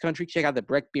anywhere in this country, check out the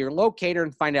Breck Beer Locator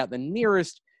and find out the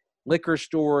nearest liquor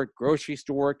store, grocery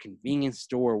store, convenience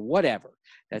store, whatever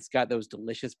that's got those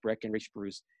delicious Breckenridge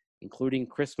brews, including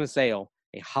Christmas Ale,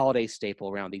 a holiday staple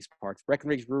around these parts.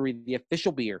 Breckenridge Brewery, the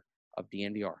official beer of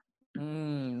DNVR.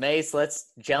 Mace,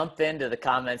 let's jump into the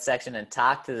comment section and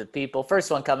talk to the people.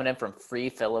 First one coming in from Free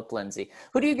Philip Lindsay.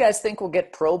 Who do you guys think will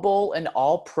get Pro Bowl and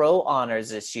All-Pro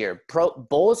honors this year?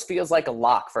 Bowles feels like a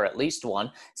lock for at least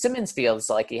one. Simmons feels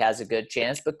like he has a good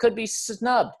chance, but could be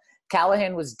snubbed.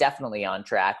 Callahan was definitely on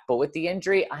track, but with the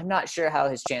injury, I'm not sure how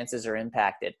his chances are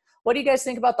impacted. What do you guys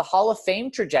think about the Hall of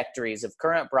Fame trajectories of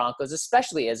current Broncos,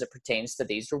 especially as it pertains to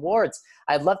these rewards?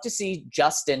 I'd love to see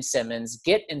Justin Simmons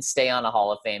get and stay on a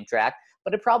Hall of Fame track,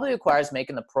 but it probably requires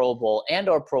making the Pro Bowl and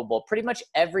or Pro Bowl pretty much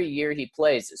every year he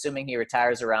plays, assuming he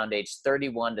retires around age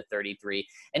 31 to 33.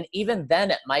 And even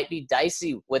then, it might be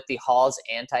dicey with the Hall's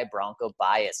anti-Bronco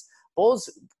bias. Bulls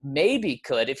maybe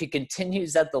could if he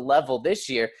continues at the level this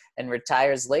year and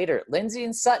retires later. Lindsey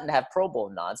and Sutton have Pro Bowl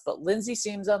nods, but Lindsey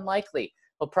seems unlikely.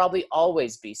 He'll probably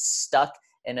always be stuck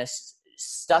in a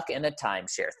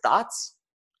timeshare. Thoughts?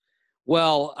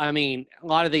 Well, I mean, a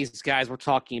lot of these guys we're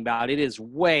talking about, it is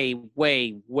way,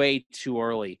 way, way too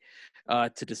early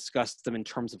to discuss them in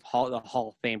terms of the Hall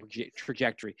of Fame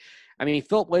trajectory. I mean,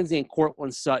 Philip Lindsay and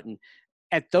Cortland Sutton,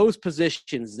 at those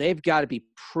positions, they've got to be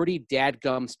pretty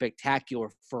dadgum spectacular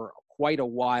for quite a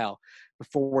while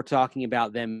before we're talking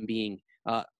about them being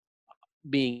on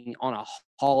a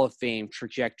Hall of Fame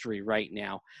trajectory right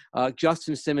now.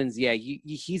 Justin Simmons, yeah,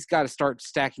 he's got to start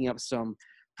stacking up some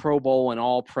Pro Bowl and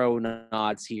All-Pro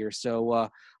nods here. So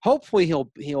hopefully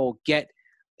he'll get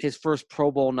his first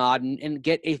Pro Bowl nod and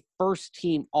get a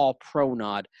first-team All-Pro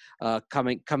nod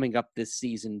coming up this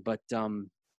season. But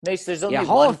Mace, there's only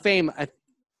Hall of Fame.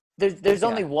 There's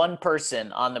only one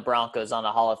person on the Broncos on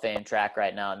the Hall of Fame track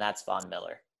right now, and that's Von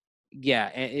Miller. Yeah,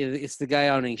 it's the guy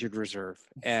on injured reserve,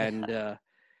 and I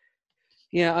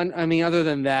mean, other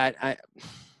than that,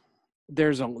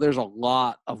 there's a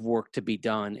lot of work to be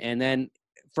done. And then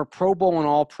for Pro Bowl and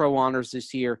All-Pro honors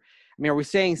this year, I mean, are we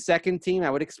saying second team?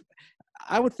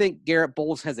 I would think Garrett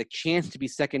Bowles has a chance to be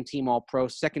second team All-Pro,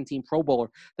 second team Pro Bowler.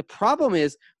 The problem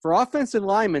is for offensive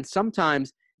linemen,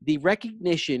 sometimes the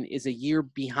recognition is a year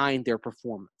behind their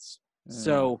performance.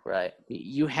 So right.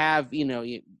 you have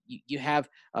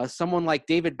someone like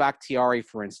David Bakhtiari,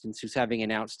 for instance, who's having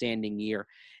an outstanding year.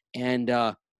 And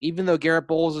even though Garrett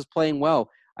Bowles is playing well,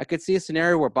 I could see a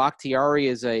scenario where Bakhtiari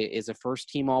is a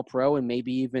first-team All-Pro, and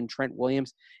maybe even Trent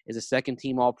Williams is a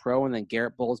second-team All-Pro, and then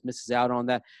Garrett Bowles misses out on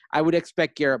that. I would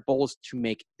expect Garrett Bowles to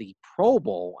make the Pro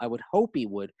Bowl. I would hope he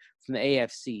would from the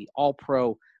AFC.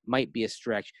 All-Pro might be a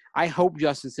stretch. I hope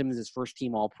Justin Simmons is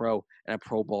first-team All-Pro and a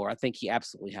Pro Bowler. I think he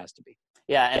absolutely has to be.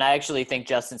 Yeah, and I actually think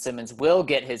Justin Simmons will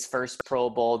get his first Pro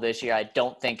Bowl this year. I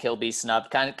don't think he'll be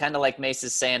snubbed. Kind of like Mace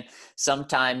is saying,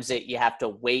 sometimes you have to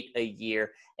wait a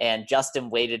year, and Justin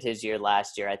waited his year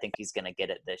last year. I think he's going to get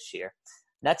it this year.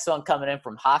 Next one coming in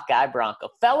from Hawkeye Bronco.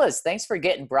 Fellas, thanks for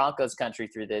getting Broncos Country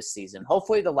through this season.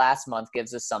 Hopefully the last month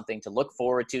gives us something to look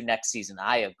forward to next season.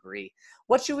 I agree.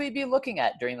 What should we be looking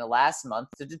at during the last month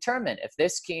to determine if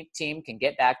this team can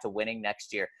get back to winning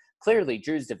next year? Clearly,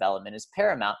 Drew's development is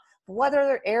paramount. But what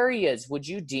other areas would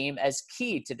you deem as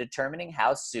key to determining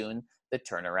how soon the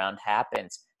turnaround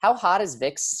happens? How hot is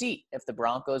Vic's seat if the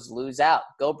Broncos lose out?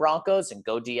 Go Broncos and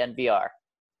go DNVR.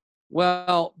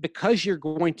 Well, because you're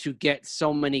going to get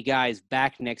so many guys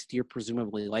back next year,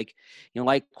 presumably, like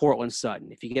Cortland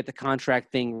Sutton, if you get the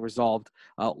contract thing resolved,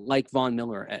 like Von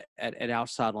Miller at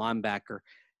outside linebacker,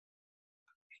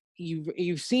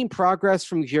 you've seen progress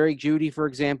from Jerry Jeudy, for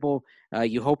example.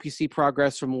 You hope you see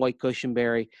progress from Lloyd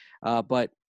Cushenberry, but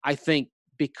I think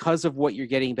because of what you're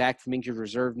getting back from injured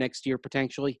reserve next year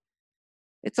potentially,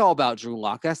 it's all about Drew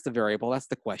Lock. That's the variable. That's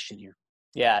the question here.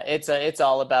 Yeah, it's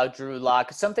all about Drew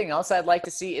Lock. Something else I'd like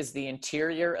to see is the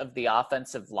interior of the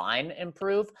offensive line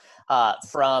improve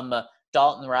from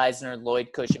Dalton Reisner, Lloyd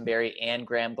Cushenberry, and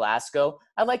Graham Glasgow.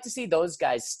 I'd like to see those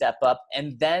guys step up.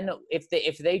 And then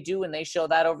if they do and they show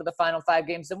that over the final 5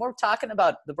 games, then we're talking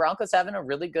about the Broncos having a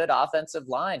really good offensive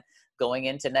line going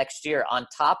into next year on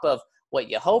top of what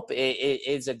you hope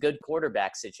is a good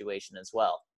quarterback situation as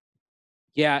well.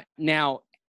 Yeah. Now,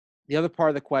 the other part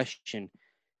of the question,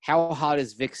 how hot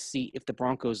is Vic's seat if the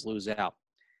Broncos lose out?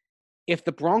 If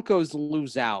the Broncos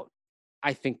lose out,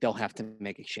 I think they'll have to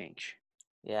make a change.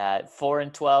 Yeah, at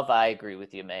 4-12, I agree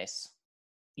with you, Mace.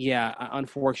 Yeah,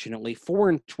 unfortunately,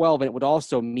 4-12, and it would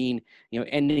also mean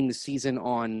ending the season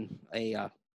on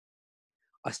a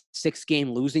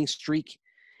 6-game losing streak,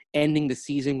 ending the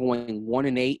season going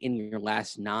 1-8 in your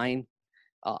last 9.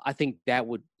 I think that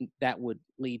would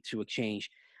lead to a change.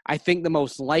 I think the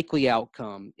most likely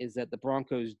outcome is that the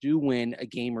Broncos do win a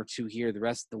game or 2 here the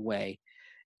rest of the way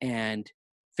and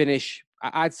finish,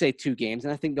 I'd say 2 games,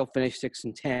 and I think they'll finish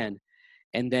 6-10.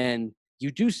 And then you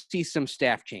do see some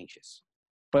staff changes,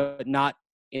 but not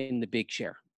in the big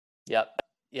share. Yep,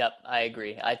 I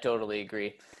agree. I totally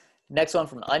agree. Next one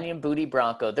from Onion Booty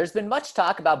Bronco. There's been much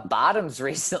talk about bottoms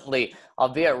recently,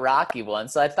 albeit rocky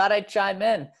ones, so I thought I'd chime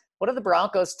in. What are the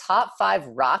Broncos' top 5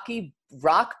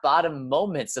 rock bottom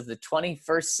moments of the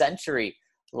 21st century?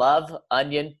 Love,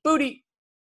 Onion Booty.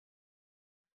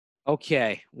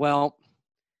 Okay, well,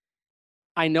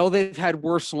 I know they've had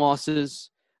worse losses,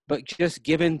 but just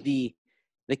given the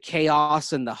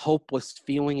chaos and the hopeless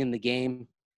feeling in the game,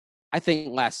 I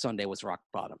think last Sunday was rock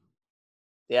bottom.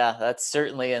 Yeah, that's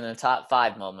certainly in the top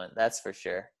 5 moment. That's for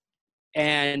sure.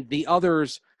 And the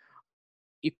others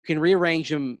you can rearrange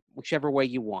them whichever way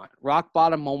you want. Rock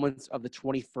bottom moments of the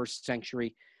 21st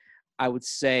century, I would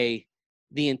say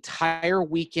the entire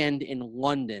weekend in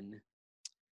London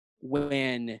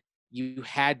when you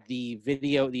had the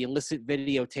illicit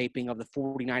videotaping of the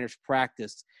 49ers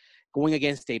practice going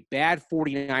against a bad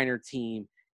 49er team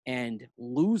and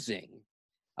losing.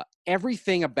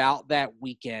 Everything about that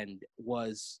weekend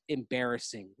was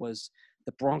embarrassing, was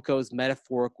the Broncos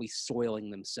metaphorically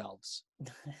soiling themselves.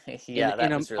 Yeah,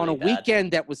 that was really on a bad.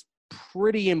 Weekend that was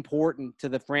pretty important to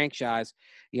the franchise,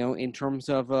 in terms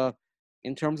of PR.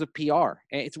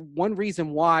 And it's one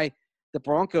reason why the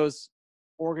Broncos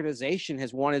organization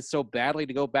has wanted so badly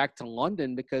to go back to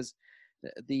London, because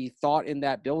the thought in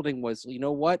that building was,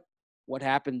 what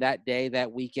happened that day,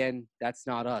 that weekend, that's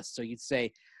not us. So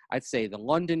I'd say the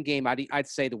London game. I'd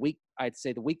say the week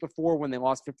before when they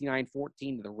lost 59-14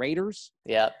 to the Raiders.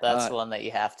 Yeah, that's the one that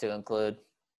you have to include.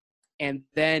 And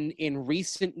then in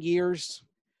recent years,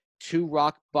 two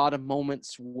rock bottom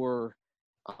moments were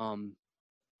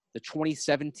the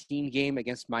 2017 game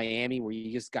against Miami, where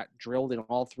you just got drilled in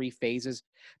all three phases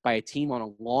by a team on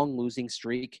a long losing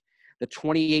streak. The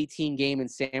 2018 game in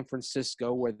San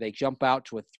Francisco, where they jump out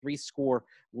to a 3-score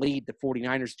lead, the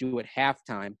 49ers do at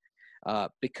halftime.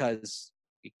 Because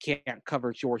you can't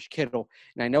cover George Kittle.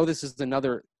 And I know this is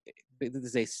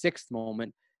a sixth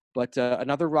moment, but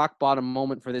another rock bottom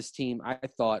moment for this team, I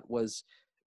thought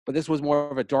but this was more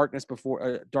of a dark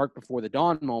before the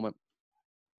dawn moment,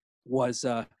 was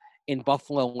in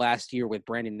Buffalo last year with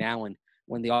Brandon Allen,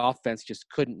 when the offense just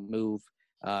couldn't move.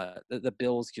 The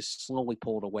Bills just slowly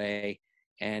pulled away.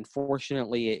 And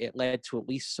fortunately, it led to at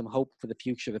least some hope for the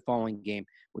future of the following game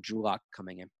with Drew Lock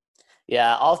coming in.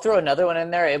 Yeah, I'll throw another one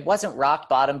in there. It wasn't rock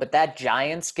bottom, but that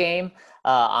Giants game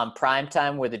on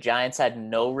primetime where the Giants had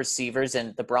no receivers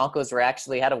and the Broncos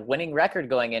had a winning record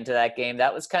going into that game.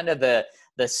 That was kind of the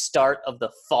start of the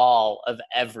fall of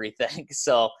everything.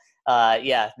 So,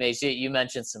 Mace, you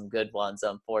mentioned some good ones,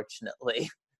 unfortunately.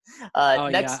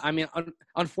 Yeah. I mean,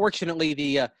 unfortunately,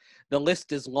 the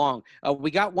list is long.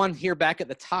 We got one here back at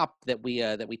the top that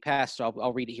we passed. So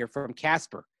I'll read it here from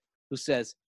Casper, who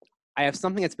says, I have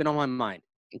something that's been on my mind.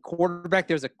 In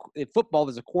quarterback, in football,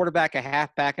 there's a quarterback, a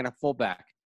halfback, and a fullback.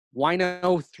 Why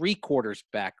no 3 quarters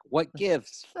back? What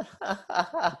gives?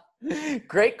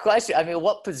 Great question. I mean,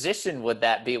 what position would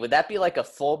that be? Would that be like a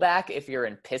fullback if you're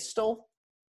in pistol?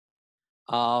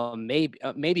 Maybe.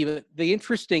 But the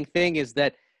interesting thing is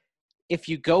that if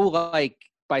you go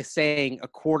by saying a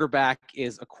quarterback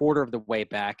is a quarter of the way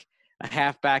back, a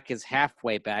halfback is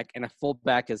halfway back, and a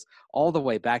fullback is all the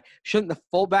way back, shouldn't the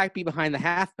fullback be behind the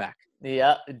halfback?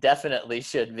 Yeah, definitely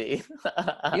should be.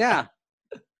 Yeah.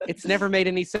 It's never made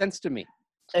any sense to me.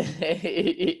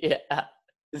 Yeah.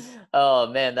 Oh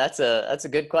man, that's a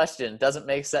good question. Doesn't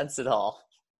make sense at all.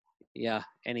 Yeah.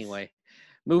 Anyway,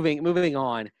 moving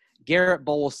on. Garrett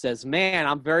Bowles says, man,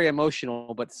 I'm very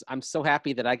emotional, but I'm so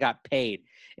happy that I got paid.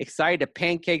 Excited to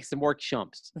pancake some more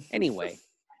chumps. Anyway,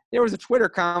 there was a Twitter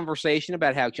conversation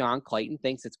about how John Clayton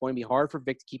thinks it's going to be hard for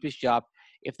Vic to keep his job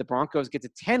if the Broncos get to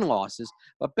 10 losses.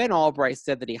 But Ben Albright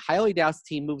said that he highly doubts the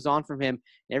team moves on from him,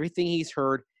 and everything he's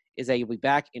heard is that he'll be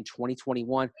back in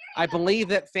 2021. I believe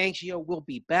that Fangio will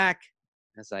be back.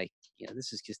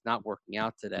 This is just not working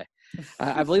out today.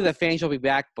 I believe that Fangio will be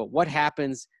back, but what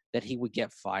happens that he would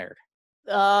get fired?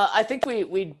 I think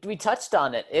we touched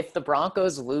on it. If the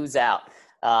Broncos lose out,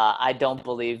 I don't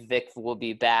believe Vic will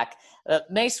be back.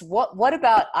 Mace, what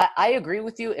about? I agree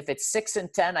with you. If it's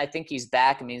 6-10, I think he's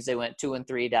back. It means they went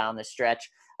 2-3 down the stretch.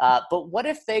 But what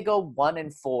if they go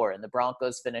 1-4 and the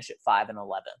Broncos finish at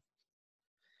 5-11?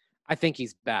 I think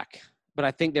he's back, but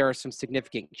I think there are some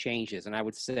significant changes. And I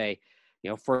would say,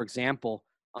 for example,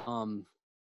 I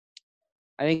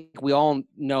think we all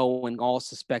know and all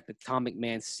suspect that Tom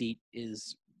McMahon's seat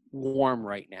is warm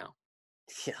right now.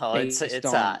 Oh, it's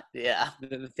hot. Yeah.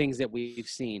 The things that we've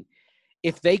seen.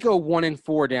 If they go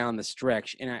 1-4 down the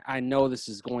stretch, and I know this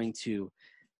is going to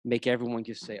make everyone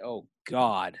just say, oh,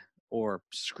 God, or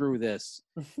screw this,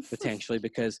 potentially,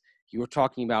 because you were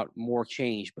talking about more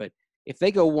change. But if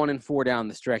they go 1-4 down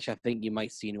the stretch, I think you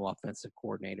might see a new offensive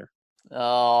coordinator.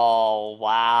 Oh,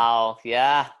 wow.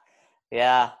 Yeah.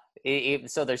 Yeah.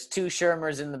 So there's 2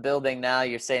 Shermers in the building now.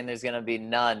 You're saying there's going to be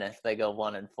none if they go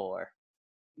 1-4.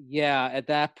 Yeah, at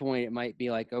that point it might be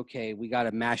like, okay, we got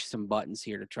to mash some buttons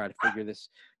here to try to figure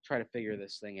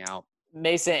this thing out.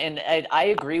 Mason, and I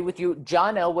agree with you.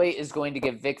 John Elway is going to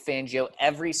give Vic Fangio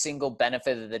every single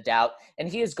benefit of the doubt, and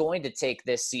he is going to take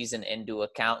this season into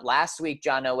account. Last week,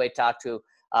 John Elway talked to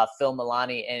Phil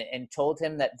Milani and told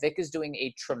him that Vic is doing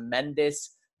a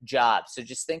tremendous job. So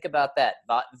just think about that.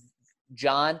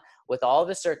 John, with all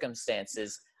the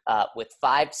circumstances, with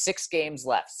 6 games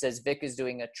left, says Vic is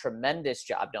doing a tremendous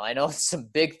job. Now, I know some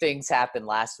big things happened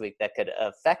last week that could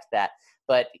affect that,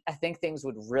 but I think things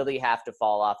would really have to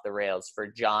fall off the rails for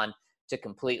John to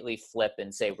completely flip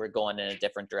and say we're going in a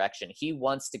different direction. He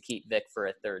wants to keep Vic for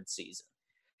a 3rd season.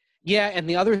 Yeah, and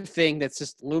the other thing that's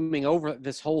just looming over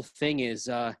this whole thing is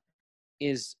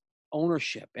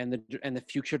ownership and the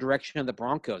future direction of the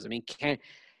Broncos. I mean,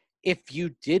 if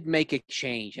you did make a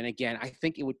change, and again, I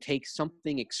think it would take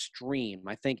something extreme.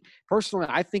 I think personally,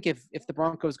 if the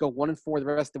Broncos go 1-4 the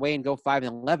rest of the way and go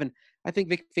 5-11, I think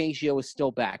Vic Fangio is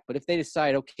still back. But if they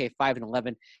decide, okay,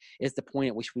 5-11 is the point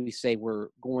at which we say we're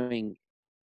going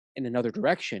in another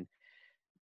direction,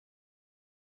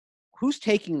 who's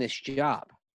taking this job?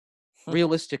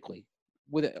 Realistically,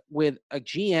 with a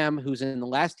GM who's in the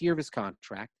last year of his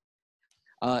contract,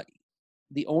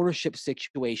 the ownership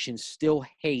situation still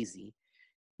hazy.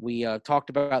 We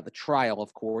talked about the trial,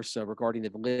 of course, regarding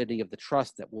the validity of the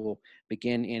trust that will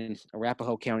begin in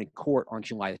Arapahoe County Court on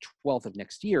July the 12th of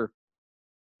next year.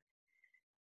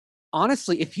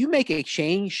 Honestly, if you make a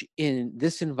change in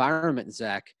this environment,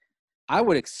 Zach, I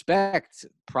would expect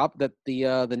that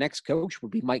the next coach would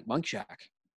be Mike Munchak.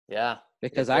 Yeah.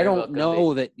 Because I don't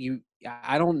know that you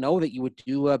would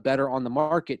do better on the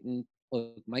market. And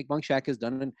look, Mike Munchak has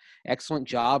done an excellent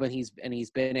job, and he's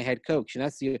been a head coach, and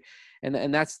that's the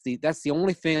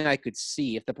only thing I could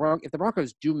see. If the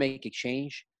Broncos do make a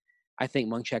change, I think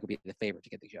Munchak would be the favorite to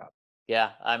get the job.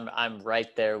 Yeah, I'm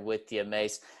right there with you,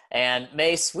 Mace. And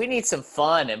Mace, we need some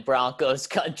fun in Broncos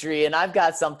country, and I've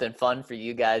got something fun for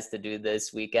you guys to do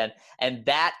this weekend, and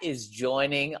that is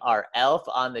joining our Elf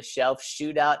on the Shelf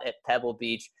shootout at Pebble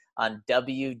Beach on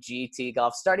WGT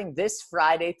Golf. Starting this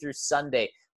Friday through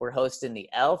Sunday, we're hosting the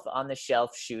Elf on the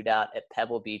Shelf shootout at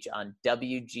Pebble Beach on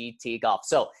WGT Golf.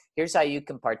 So here's how you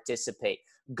can participate.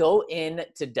 Go in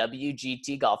to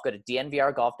WGT Golf. Go to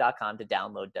DNVRgolf.com to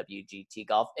download WGT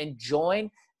Golf and join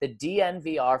the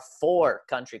DNVR 4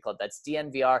 Country Club. That's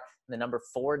DNVR and the number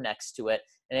 4 next to it.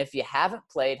 And if you haven't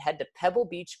played, head to Pebble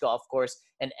Beach Golf Course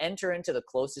and enter into the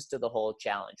closest to the hole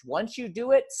challenge. Once you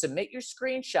do it, submit your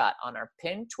screenshot on our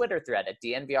pinned Twitter thread at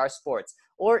DNVR Sports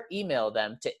or email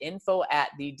them to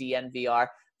info@thednvr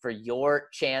for your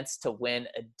chance to win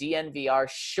a DNVR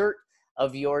shirt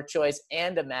of your choice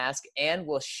and a mask, and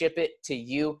we'll ship it to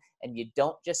you. And you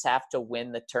don't just have to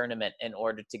win the tournament in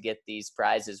order to get these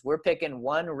prizes. We're picking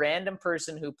one random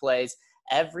person who plays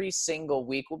every single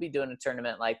week. We'll be doing a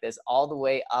tournament like this all the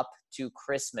way up to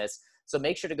Christmas. So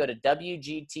make sure to go to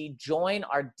WGT, join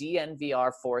our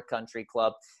DNVR 4 Country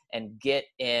Club, and get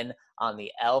in on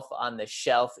the Elf on the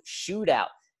Shelf shootout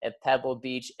at Pebble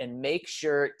Beach. And make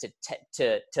sure to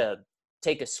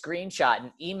take a screenshot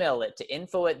and email it to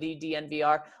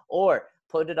info@thednvr or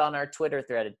put it on our Twitter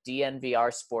thread at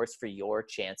DNVR Sports for your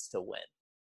chance to win.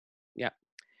 Yeah.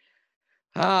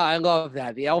 I love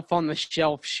that. The Elf on the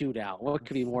Shelf shootout. What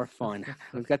could be more fun?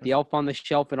 We've got the Elf on the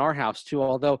Shelf in our house, too,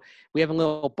 although we have a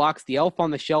little box. The Elf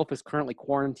on the Shelf is currently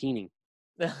quarantining.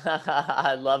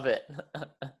 I love it.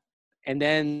 And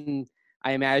then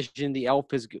I imagine the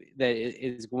elf is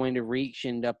going to reach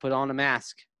and put on a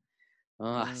mask.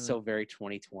 So very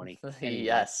 2020. Anyway.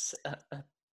 Yes.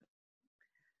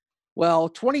 Well,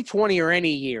 2020 or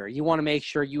any year, you want to make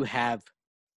sure you have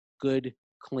good,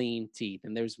 clean teeth.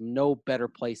 And there's no better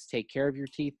place to take care of your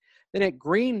teeth than at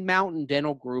Green Mountain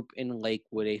Dental Group in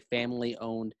Lakewood, a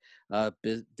family-owned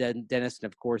dentist.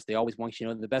 And, of course, they always want you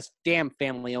to know the best damn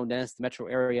family-owned dentist in the metro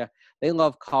area. They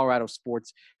love Colorado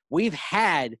sports. We've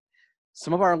had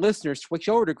some of our listeners switch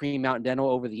over to Green Mountain Dental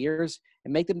over the years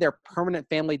and make them their permanent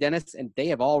family dentists, and they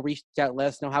have all reached out and let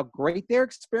us know how great their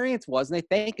experience was, and they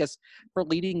thank us for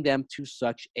leading them to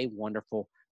such a wonderful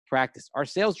practice. Our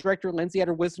sales director, Lindsay, had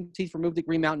her wisdom teeth removed at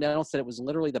Green Mountain Dental, said it was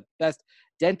literally the best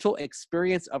dental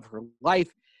experience of her life.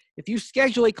 If you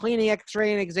schedule a cleaning,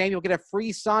 x-ray, and exam, you'll get a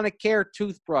free Sonicare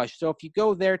toothbrush. So if you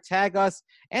go there, tag us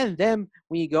and them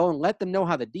when you go and let them know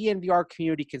how the DNVR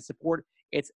community can support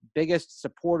its biggest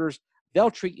supporters.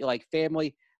 They'll treat you like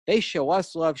family. They show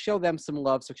us love, show them some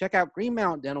love. So check out Green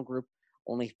Mountain Dental Group,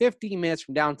 only 15 minutes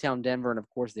from downtown Denver. And, of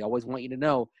course, they always want you to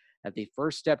know that the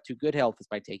first step to good health is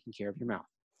by taking care of your mouth.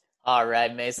 All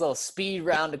right, Mace, a little speed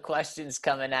round of questions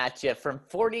coming at you from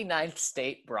 49th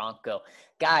State Bronco.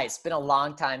 Guys, it's been a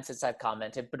long time since I've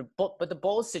commented, but the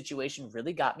Bulls situation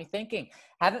really got me thinking.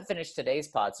 Haven't finished today's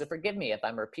pod, so forgive me if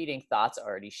I'm repeating thoughts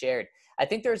already shared. I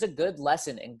think there's a good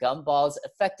lesson in Gumball's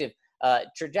effective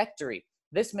trajectory.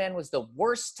 This man was the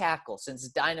worst tackle since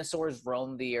dinosaurs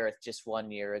roamed the earth just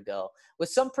 1 year ago. With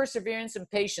some perseverance and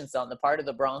patience on the part of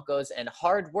the Broncos and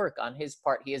hard work on his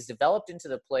part, he has developed into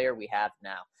the player we have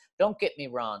now. Don't get me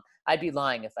wrong. I'd be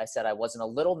lying if I said I wasn't a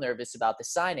little nervous about the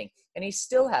signing, and he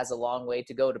still has a long way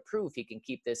to go to prove he can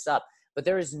keep this up. But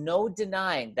there is no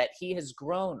denying that he has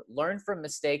grown, learned from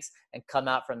mistakes, and come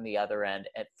out from the other end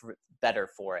better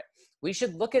for it. We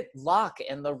should look at Locke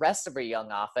and the rest of our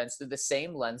young offense through the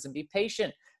same lens and be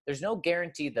patient. There's no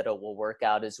guarantee that it will work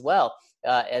out as well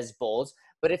as Bowles.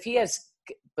 But if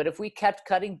we kept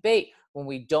cutting bait when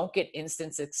we don't get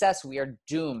instant success, we are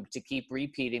doomed to keep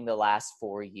repeating the last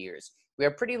 4 years. We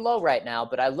are pretty low right now,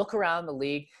 but I look around the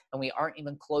league and we aren't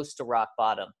even close to rock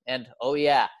bottom. And oh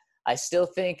yeah, I still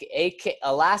think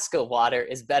Alaska water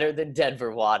is better than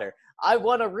Denver water. I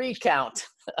want a recount.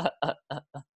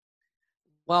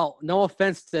 Well, no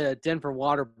offense to Denver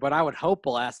water, but I would hope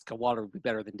Alaska water would be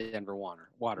better than Denver water.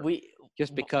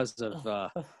 Just because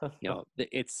of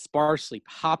it's sparsely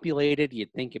populated.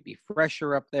 You'd think it'd be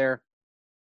fresher up there.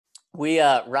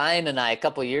 Ryan and I a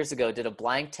couple of years ago did a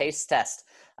blind taste test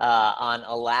on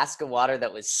Alaska water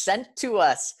that was sent to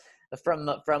us from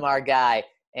our guy,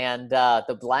 and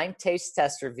the blind taste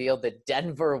test revealed that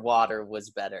Denver water was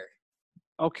better.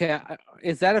 Okay,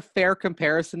 is that a fair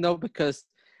comparison though? Because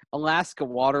Alaska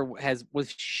water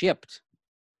was shipped.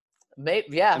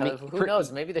 Maybe, who knows?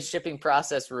 Maybe the shipping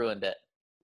process ruined it.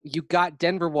 You got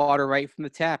Denver water right from the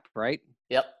tap, right?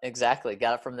 Yep, exactly.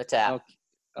 Got it from the tap.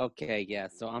 Okay, yeah.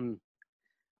 So I'm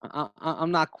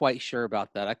not quite sure about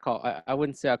that. I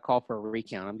wouldn't say I call for a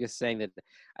recount. I'm just saying that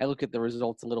I look at the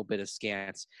results a little bit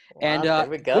askance. Wow, and there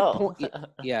we go.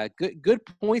 Good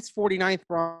points. 49th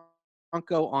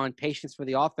Bronco on patience for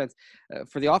the offense.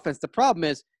 The problem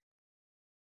is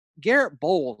Garrett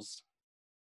Bowles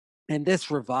and this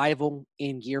revival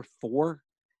in year 4.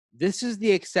 This is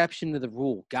the exception to the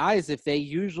rule. Guys, if they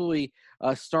usually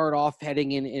start off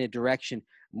heading in a direction,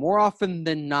 more often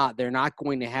than not, they're not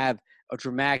going to have a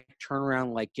dramatic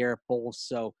turnaround like Garrett Bowles.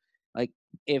 So,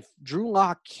 if Drew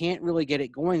Lock can't really get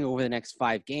it going over the next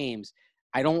 5 games,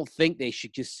 I don't think they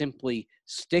should just simply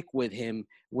stick with him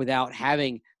without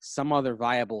having some other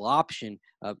viable option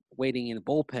waiting in the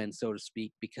bullpen, so to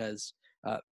speak, because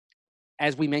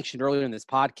as we mentioned earlier in this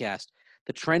podcast,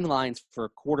 the trend lines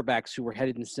for quarterbacks who were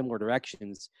headed in similar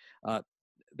directions,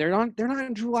 they're not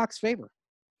in Drew Lock's favor.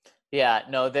 Yeah,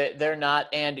 no, they're not.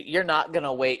 And you're not going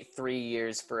to wait 3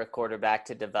 years for a quarterback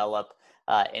to develop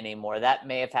anymore. That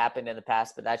may have happened in the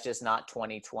past, but that's just not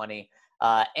 2020.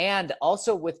 And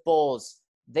also with Bowles,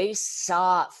 they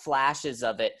saw flashes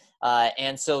of it.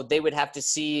 And so they would have to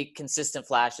see consistent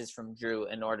flashes from Drew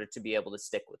in order to be able to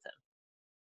stick with him.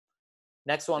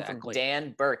 Next one from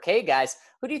Dan Burke. Hey, guys,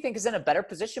 who do you think is in a better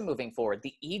position moving forward,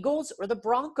 the Eagles or the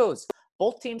Broncos?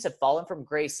 Both teams have fallen from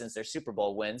grace since their Super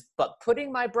Bowl wins, but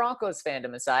putting my Broncos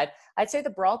fandom aside, I'd say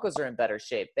the Broncos are in better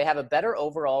shape. They have a better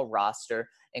overall roster,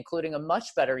 including a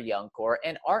much better young core,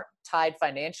 and aren't tied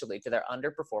financially to their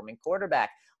underperforming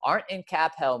quarterback, aren't in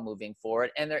cap hell moving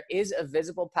forward, and there isn't a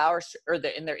visible power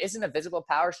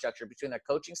structure between their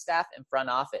coaching staff and front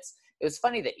office. It was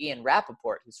funny that Ian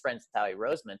Rappaport, who's friends with Howie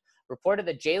Roseman, reported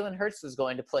that Jalen Hurts was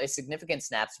going to play significant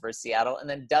snaps for Seattle, and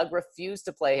then Doug refused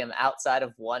to play him outside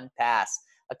of one pass.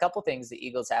 A couple things the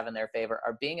Eagles have in their favor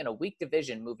are being in a weak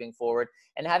division moving forward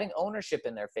and having ownership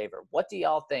in their favor. What do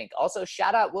y'all think? Also,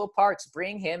 shout out Will Parks.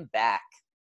 Bring him back.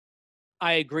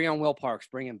 I agree on Will Parks.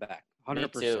 Bring him back.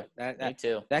 100%. Me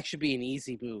too. That should be an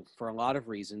easy move for a lot of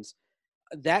reasons.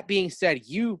 That being said,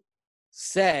 you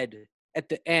said at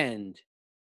the end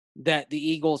that the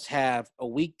Eagles have a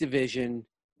weak division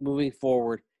moving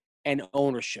forward and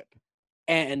ownership.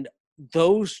 And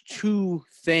those two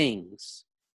things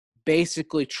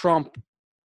basically trump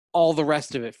all the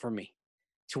rest of it for me,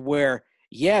 to where,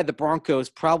 yeah, the Broncos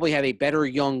probably have a better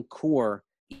young core,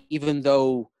 even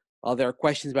though there are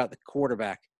questions about the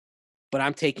quarterback. But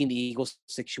I'm taking the Eagles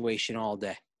situation all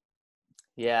day.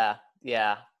 Yeah.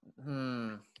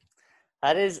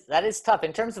 That is tough.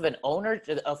 In terms of an owner,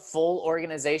 a full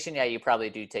organization, yeah, you probably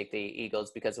do take the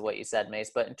Eagles because of what you said, Mace.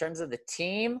 But in terms of the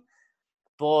team,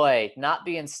 boy, not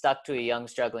being stuck to a young,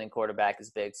 struggling quarterback is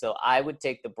big. So I would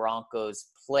take the Broncos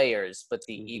players, but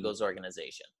the Eagles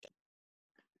organization.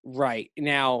 Right.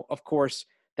 Now, of course,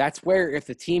 that's where if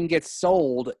the team gets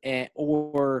sold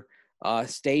or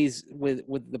stays with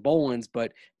the Bolins,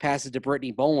 but passes to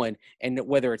Brittany Bolin, and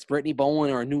whether it's Brittany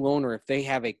Bolin or a new owner, if they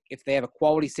have a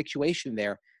quality situation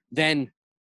there, then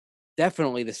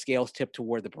definitely the scales tip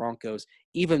toward the Broncos,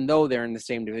 even though they're in the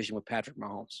same division with Patrick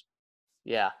Mahomes.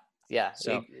 Yeah.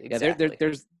 So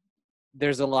exactly.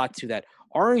 there's a lot to that.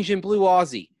 Orange and Blue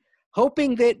Aussie.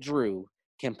 hoping that Drew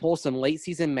can pull some late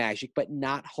season magic, but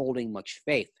not holding much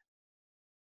faith.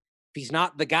 If he's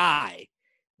not the guy,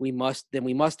 we must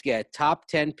get a top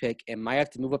 10 pick and might have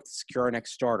to move up to secure our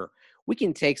next starter. We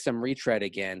can take some retread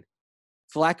again.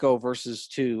 Flacco versus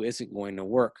 2 isn't going to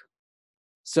work.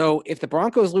 So if the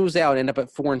Broncos lose out and end up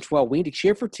at 4-12, we need to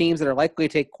cheer for teams that are likely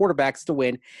to take quarterbacks to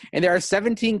win. And there are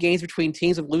 17 games between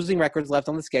teams with losing records left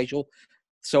on the schedule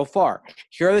so far.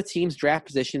 Here are the teams' draft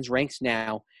positions ranked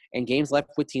now and games left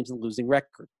with teams with losing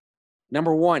record.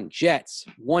 Number 1, Jets,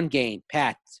 1 game.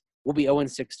 Pats, we'll be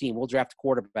 0-16. We'll draft a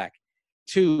quarterback.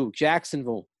 2,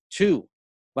 Jacksonville, 2,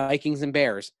 Vikings and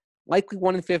Bears. Likely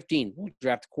 1-15. We'll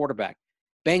draft a quarterback.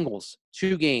 Bengals,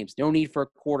 2 games. No need for a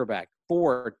quarterback.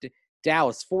 4,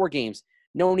 Dallas, 4 games.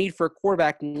 No need for a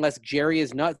quarterback unless Jerry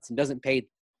is nuts and doesn't pay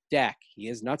Dak. He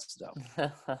is nuts,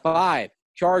 though. 5,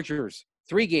 Chargers,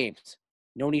 3 games.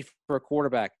 No need for a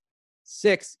quarterback.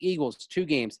 6, Eagles, 2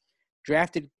 games.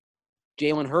 Drafted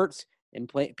Jalen Hurts and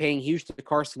paying huge to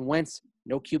Carson Wentz.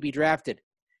 No QB drafted.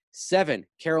 7,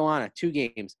 Carolina, 2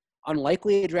 games.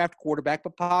 Unlikely to draft quarterback,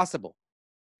 but possible.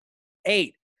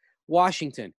 8,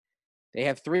 Washington. They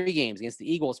have 3 games against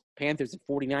the Eagles, Panthers, and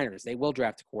 49ers. They will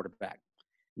draft a quarterback.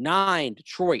 9,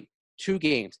 Detroit, 2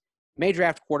 games. May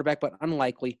draft a quarterback, but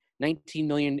unlikely. $19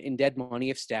 million in dead money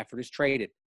if Stafford is traded.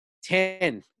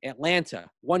 10, Atlanta,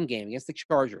 1 game against the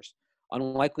Chargers.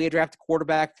 Unlikely to draft a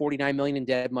quarterback, $49 million in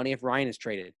dead money if Ryan is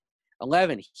traded.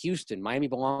 11, Houston. Miami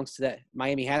belongs to that.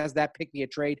 Miami has that pick via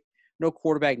trade. No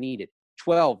quarterback needed.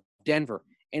 12, Denver.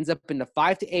 Ends up in the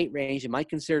 5 to 8 range and might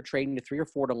consider trading to 3 or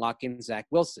 4 to lock in Zach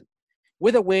Wilson.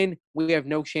 With a win, we have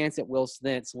no chance at Wilson.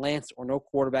 Then it's Lance or no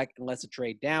quarterback unless a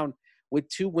trade down. With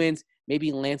 2 wins,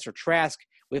 maybe Lance or Trask.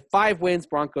 With 5 wins,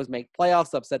 Broncos make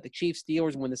playoffs, upset the Chiefs,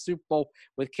 Steelers, and win the Super Bowl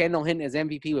with Kendall Hinton as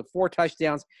MVP with 4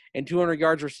 touchdowns and 200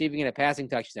 yards receiving and a passing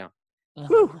touchdown.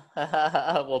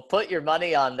 Well, put your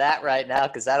money on that right now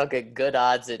because that'll get good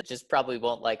odds. It just probably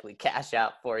won't likely cash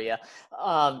out for you.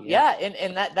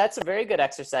 And that's a very good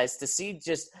exercise to see.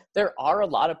 Just there are a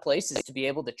lot of places to be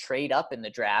able to trade up in the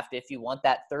draft if you want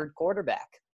that third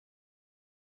quarterback.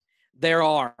 There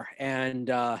are, and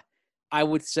I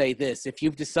would say this. If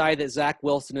you've decided that Zach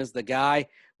Wilson is the guy,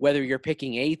 whether you're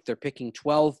picking 8th or picking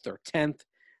 12th or 10th,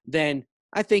 then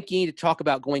I think you need to talk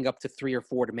about going up to 3 or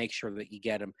 4 to make sure that you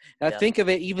get him. Now, think of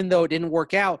it, even though it didn't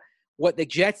work out, what the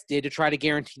Jets did to try to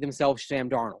guarantee themselves Sam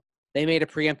Darnold. They made a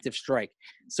preemptive strike.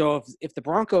 So if the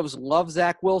Broncos love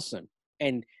Zach Wilson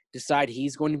and decide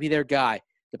he's going to be their guy,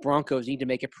 the Broncos need to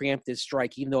make a preemptive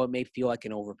strike, even though it may feel like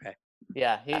an overpay.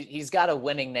 Yeah, he's got a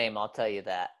winning name, I'll tell you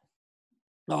that.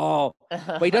 Oh,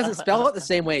 but he doesn't spell it the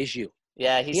same way as you.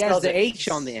 Yeah, he has the H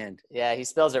on the end. Yeah, he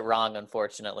spells it wrong,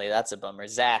 unfortunately. That's a bummer.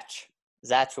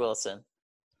 Zach Wilson.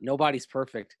 Nobody's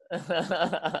perfect.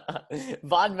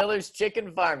 Von Miller's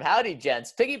Chicken Farm. Howdy,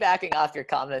 gents. Piggybacking off your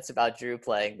comments about Drew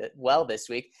playing well this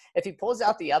week, if he pulls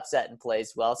out the upset and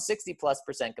plays well,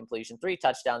 60+% completion, 3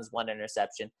 touchdowns, 1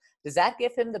 interception, does that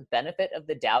give him the benefit of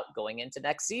the doubt going into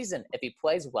next season if he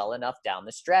plays well enough down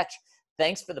the stretch?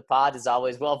 Thanks for the pod, as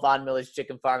always. Well, Von Miller's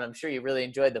Chicken Farm, I'm sure you really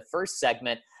enjoyed the first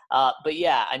segment. But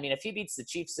yeah, I mean, if he beats the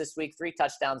Chiefs this week, 3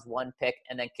 touchdowns, 1 pick,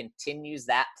 and then continues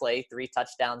that play, 3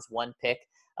 touchdowns, 1 pick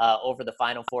over the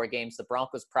final 4 games, the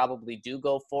Broncos probably do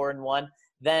go 4-1.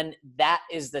 Then that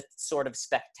is the sort of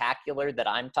spectacular that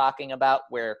I'm talking about,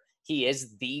 where he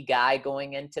is the guy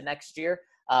going into next year.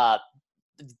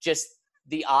 Just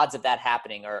the odds of that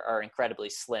happening are incredibly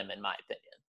slim, in my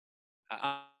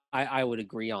opinion. I would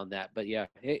agree on that. But yeah,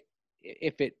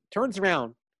 if it turns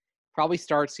around, probably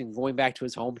starts in going back to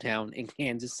his hometown in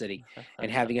Kansas City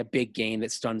and having a big game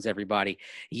that stuns everybody.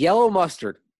 Yellow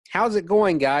Mustard, how's it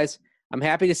going, guys? I'm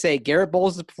happy to say Garrett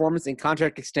Bowles' performance and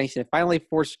contract extension finally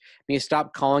forced me to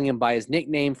stop calling him by his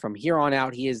nickname. From here on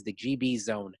out, he is the GB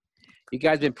Zone. You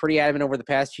guys have been pretty adamant over the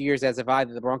past few years, as have I,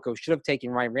 that the Broncos should have taken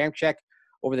Ryan Ramczyk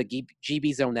over the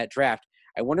GB Zone that draft.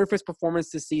 I wonder if his performance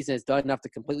this season has done enough to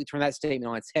completely turn that statement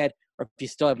on its head, or if you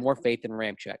still have more faith in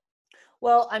Ramczyk.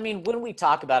 Well, I mean, when we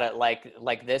talk about it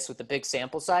like this with the big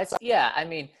sample size, yeah, I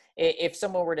mean, if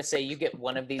someone were to say you get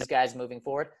one of these guys moving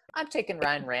forward, I'm taking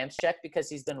Ryan Ramczyk because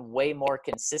he's been way more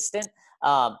consistent.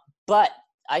 But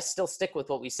I still stick with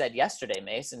what we said yesterday,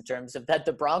 Mace, in terms of that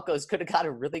the Broncos could have got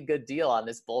a really good deal on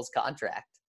this Bulls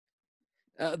contract.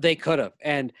 They could have.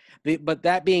 But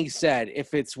that being said,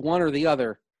 if it's one or the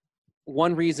other,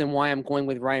 one reason why I'm going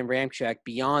with Ryan Ramczyk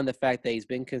beyond the fact that he's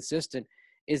been consistent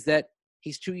is that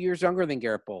he's 2 years younger than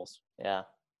Garrett Bowles.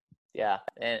 Yeah,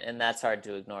 and that's hard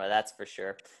to ignore, that's for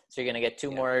sure. So you're going to get 2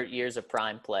 more years of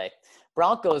prime play.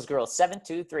 Broncos Girl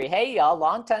 723. Hey, y'all.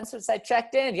 Long time since I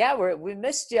checked in. Yeah, we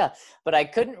missed you. But I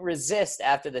couldn't resist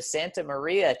after the Santa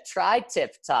Maria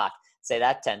tri-tip talk. Say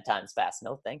that 10 times fast.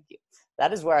 No, thank you.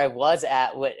 That is where I was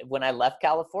at when I left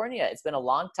California. It's been a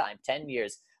long time, 10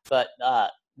 years. But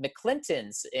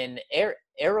McClinton's in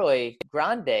Arroyo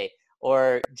Grande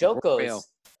or Joco's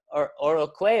or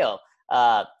Oroqueo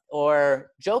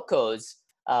or Joco's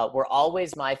were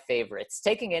always my favorites.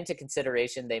 Taking into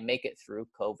consideration they make it through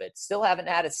COVID. Still haven't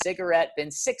had a cigarette.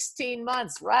 Been 16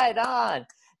 months. Right on.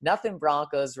 Nothing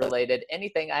Broncos related.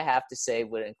 Anything I have to say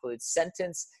would include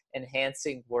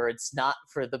sentence-enhancing words, not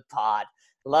for the pod.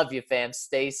 Love you, fam.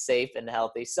 Stay safe and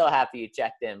healthy. So happy you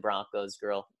checked in, Broncos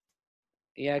Girl.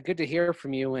 Yeah, good to hear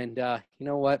from you. And you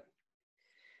know what?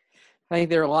 I think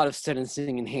there are a lot of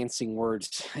sentencing-enhancing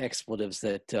words, expletives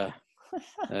that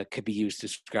could be used to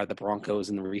describe the Broncos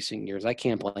in the recent years. I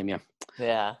can't blame you.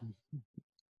 Yeah.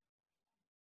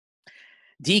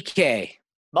 DK.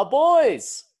 My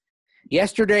boys.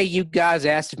 Yesterday, you guys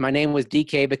asked if my name was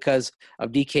DK because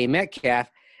of DK Metcalf.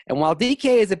 And while DK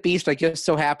is a beast, I just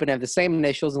so happen to have the same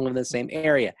initials and live in the same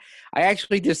area. I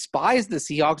actually despise the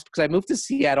Seahawks because I moved to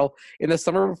Seattle in the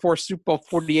summer before Super Bowl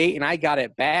 48, and I got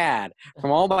it bad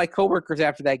from all my coworkers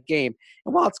after that game.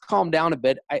 And while it's calmed down a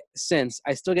bit since,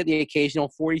 I still get the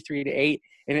occasional 43-8,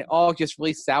 and it all just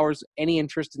really sours any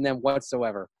interest in them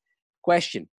whatsoever.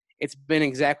 Question. It's been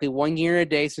exactly 1 year and a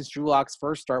day since Drew Lock's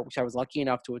first start, which I was lucky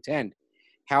enough to attend.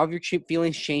 How have your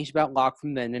feelings changed about Lock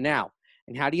from then to now?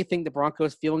 And how do you think the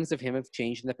Broncos' feelings of him have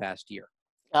changed in the past year?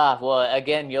 Well,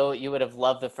 again, you would have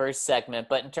loved the first segment,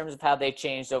 but in terms of how they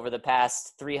changed over the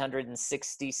past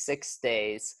 366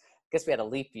 days, I guess we had a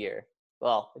leap year.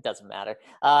 Well, it doesn't matter.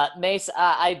 Mace,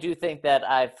 I do think that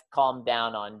I've calmed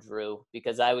down on Drew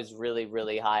because I was really,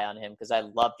 really high on him because I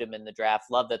loved him in the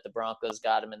draft, loved that the Broncos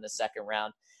got him in the second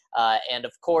round, and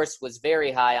of course was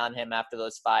very high on him after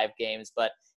those 5 games,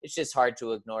 but it's just hard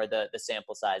to ignore the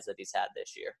sample size that he's had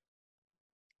this year.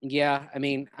 Yeah, I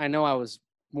mean, I know I was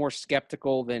more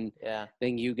skeptical than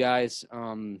you guys.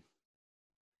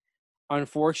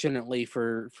 Unfortunately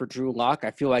for Drew Lock,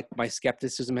 I feel like my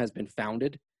skepticism has been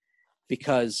founded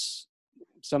because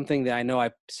something that I know I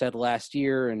said last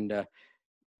year, and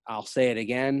I'll say it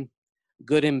again,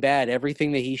 good and bad,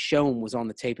 everything that he's shown was on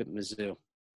the tape at Mizzou.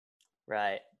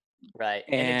 Right.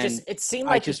 And it seemed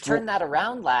like he turned that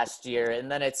around last year,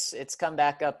 and then it's come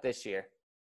back up this year.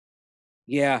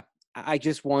 Yeah. I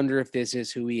just wonder if this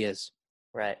is who he is.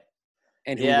 Right.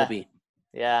 And who he will be.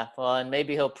 Yeah. Well, and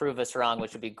maybe he'll prove us wrong,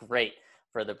 which would be great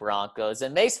for the Broncos.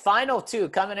 And Mace, final 2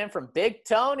 coming in from Big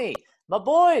Tony. My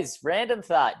boys, random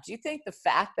thought. Do you think the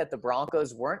fact that the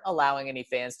Broncos weren't allowing any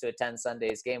fans to attend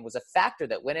Sunday's game was a factor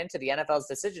that went into the NFL's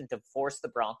decision to force the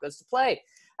Broncos to play?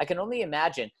 I can only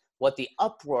imagine what the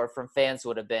uproar from fans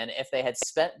would have been if they had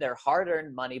spent their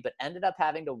hard-earned money but ended up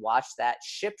having to watch that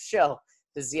ship show.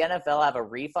 Does the NFL have a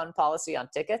refund policy on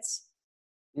tickets?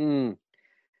 I mean,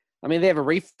 they have a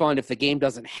refund if the game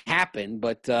doesn't happen,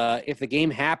 but if the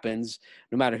game happens,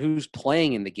 no matter who's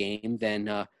playing in the game,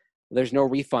 then there's no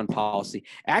refund policy.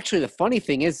 Actually, the funny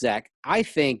thing is, Zach, I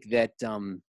think that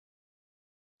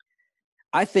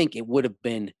it would have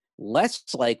been less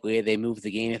likely they moved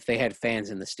the game if they had fans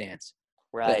in the stands.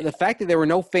 Right. The fact that there were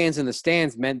no fans in the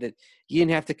stands meant that you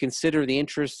didn't have to consider the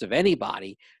interests of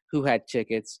anybody who had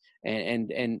tickets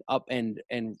and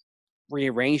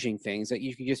rearranging things, that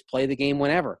you could just play the game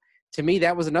whenever. To me,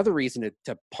 that was another reason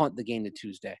to punt the game to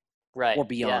Tuesday. Right. Or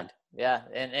beyond. Yeah.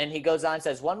 And he goes on and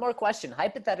says, one more question.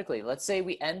 Hypothetically, let's say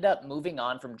we end up moving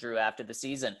on from Drew after the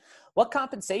season. What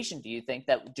compensation do you think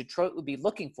that Detroit would be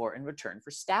looking for in return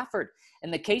for Stafford?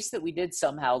 In the case that we did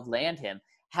somehow land him,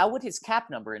 how would his cap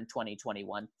number in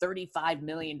 2021, $35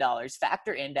 million,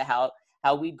 factor into how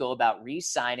we go about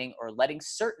re-signing or letting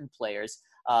certain players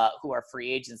who are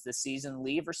free agents this season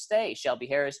leave or stay? Shelby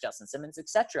Harris, Justin Simmons,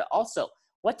 etc. Also,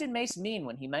 what did Mace mean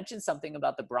when he mentioned something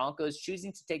about the Broncos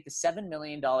choosing to take the $7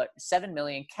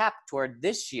 million cap toward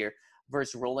this year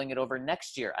versus rolling it over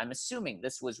next year? I'm assuming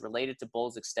this was related to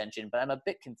Bull's extension, but I'm a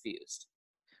bit confused.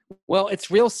 Well, it's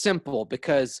real simple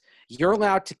because you're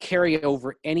allowed to carry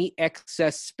over any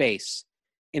excess space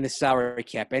in the salary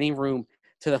cap, any room,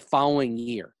 to the following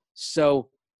year. So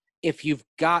if you've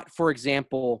got, for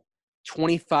example,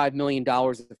 $25 million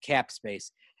of cap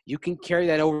space, you can carry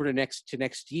that over to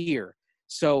next year.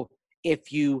 So if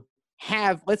you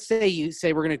have, let's say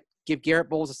we're going to give Garrett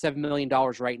Bowles $7 million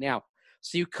right now.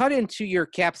 So you cut into your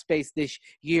cap space this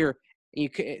year, and you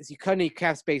cut into your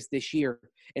cap space this year.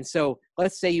 And so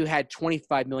let's say you had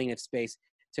 $25 million of space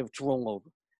to roll over.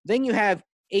 Then you have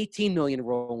 $18 million to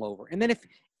roll over. And then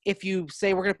if you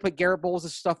say we're going to put Garrett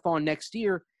Bowles' stuff on next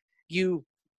year, you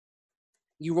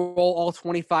roll all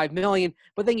 $25 million,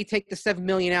 but then you take the $7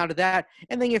 million out of that,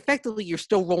 and then effectively you're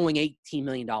still rolling $18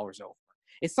 million over.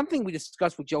 It's something we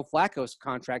discussed with Joe Flacco's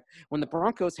contract when the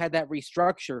Broncos had that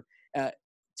restructure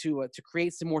to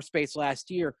create some more space last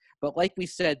year. But like we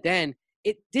said then,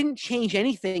 it didn't change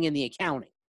anything in the accounting.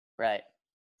 Right.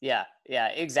 Yeah,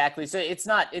 exactly. So it's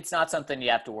not something you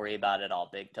have to worry about at all,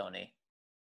 Big Tony.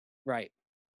 Right.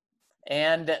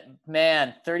 And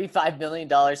man, $35 million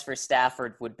for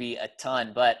Stafford would be a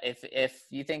ton. But if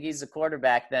you think he's a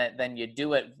quarterback, then you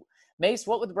do it. Mace,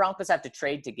 what would the Broncos have to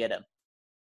trade to get him?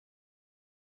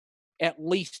 At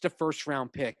least a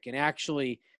first-round pick. And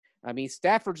actually, I mean,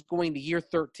 Stafford's going to year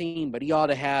 13, but he ought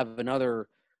to have another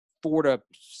 4 to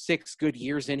 6 good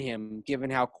years in him, given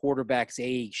how quarterbacks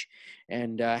age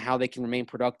and how they can remain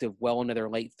productive well into their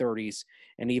late 30s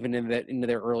and even into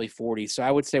their early 40s. So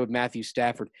I would say with Matthew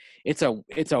Stafford, it's a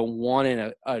one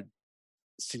and a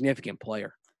significant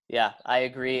player. Yeah, I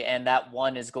agree. And that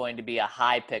one is going to be a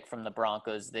high pick from the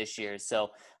Broncos this year.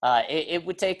 So it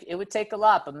would take a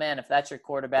lot. But man, if that's your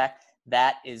quarterback,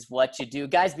 that is what you do.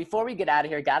 Guys, before we get out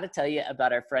of here, got to tell you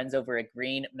about our friends over at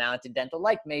Green Mountain Dental.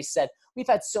 Like Mace said, we've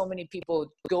had so many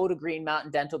people go to Green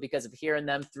Mountain Dental because of hearing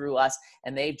them through us,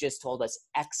 and they've just told us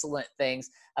excellent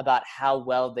things about how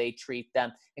well they treat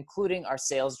them, including our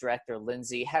sales director,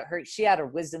 Lindsay. She had her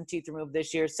wisdom teeth removed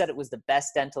this year, said it was the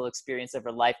best dental experience of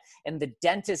her life, and the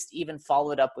dentist even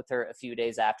followed up with her a few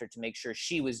days after to make sure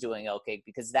she was doing okay,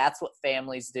 because that's what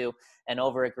families do. And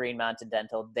over at Green Mountain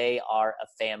Dental, they are a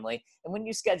family. And when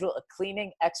you schedule a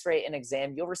cleaning, x-ray, and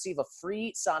exam, you'll receive a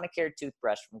free Sonicare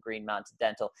toothbrush from Green Mountain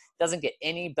Dental. It doesn't get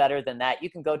any better than that. You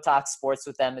can go talk sports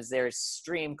with them, as they're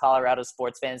extreme Colorado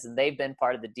sports fans, and they've been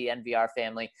part of the DNVR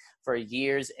family for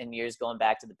years and years, going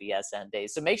back to the BSN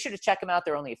days. So make sure to check them out.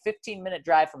 They're only a 15-minute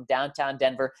drive from downtown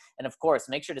Denver. And of course,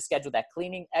 make sure to schedule that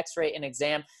cleaning, x-ray, and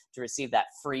exam to receive that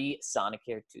free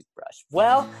Sonicare toothbrush.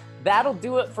 Well, that'll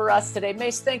do it for us today.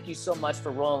 Mace, thank you so much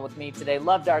for rolling with me today.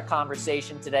 Loved our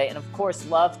conversation today. And of course,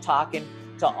 love talking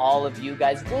to all of you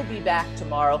guys. We'll be back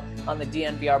tomorrow on the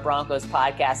DNVR Broncos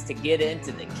podcast to get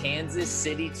into the Kansas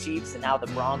City Chiefs and how the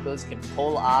Broncos can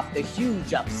pull off the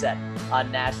huge upset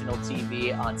on national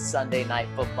TV on Sunday Night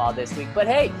Football this week. But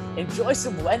hey, enjoy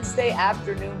some Wednesday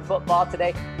afternoon football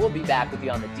today. We'll be back with you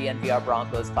on the DNVR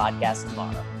Broncos podcast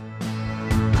tomorrow.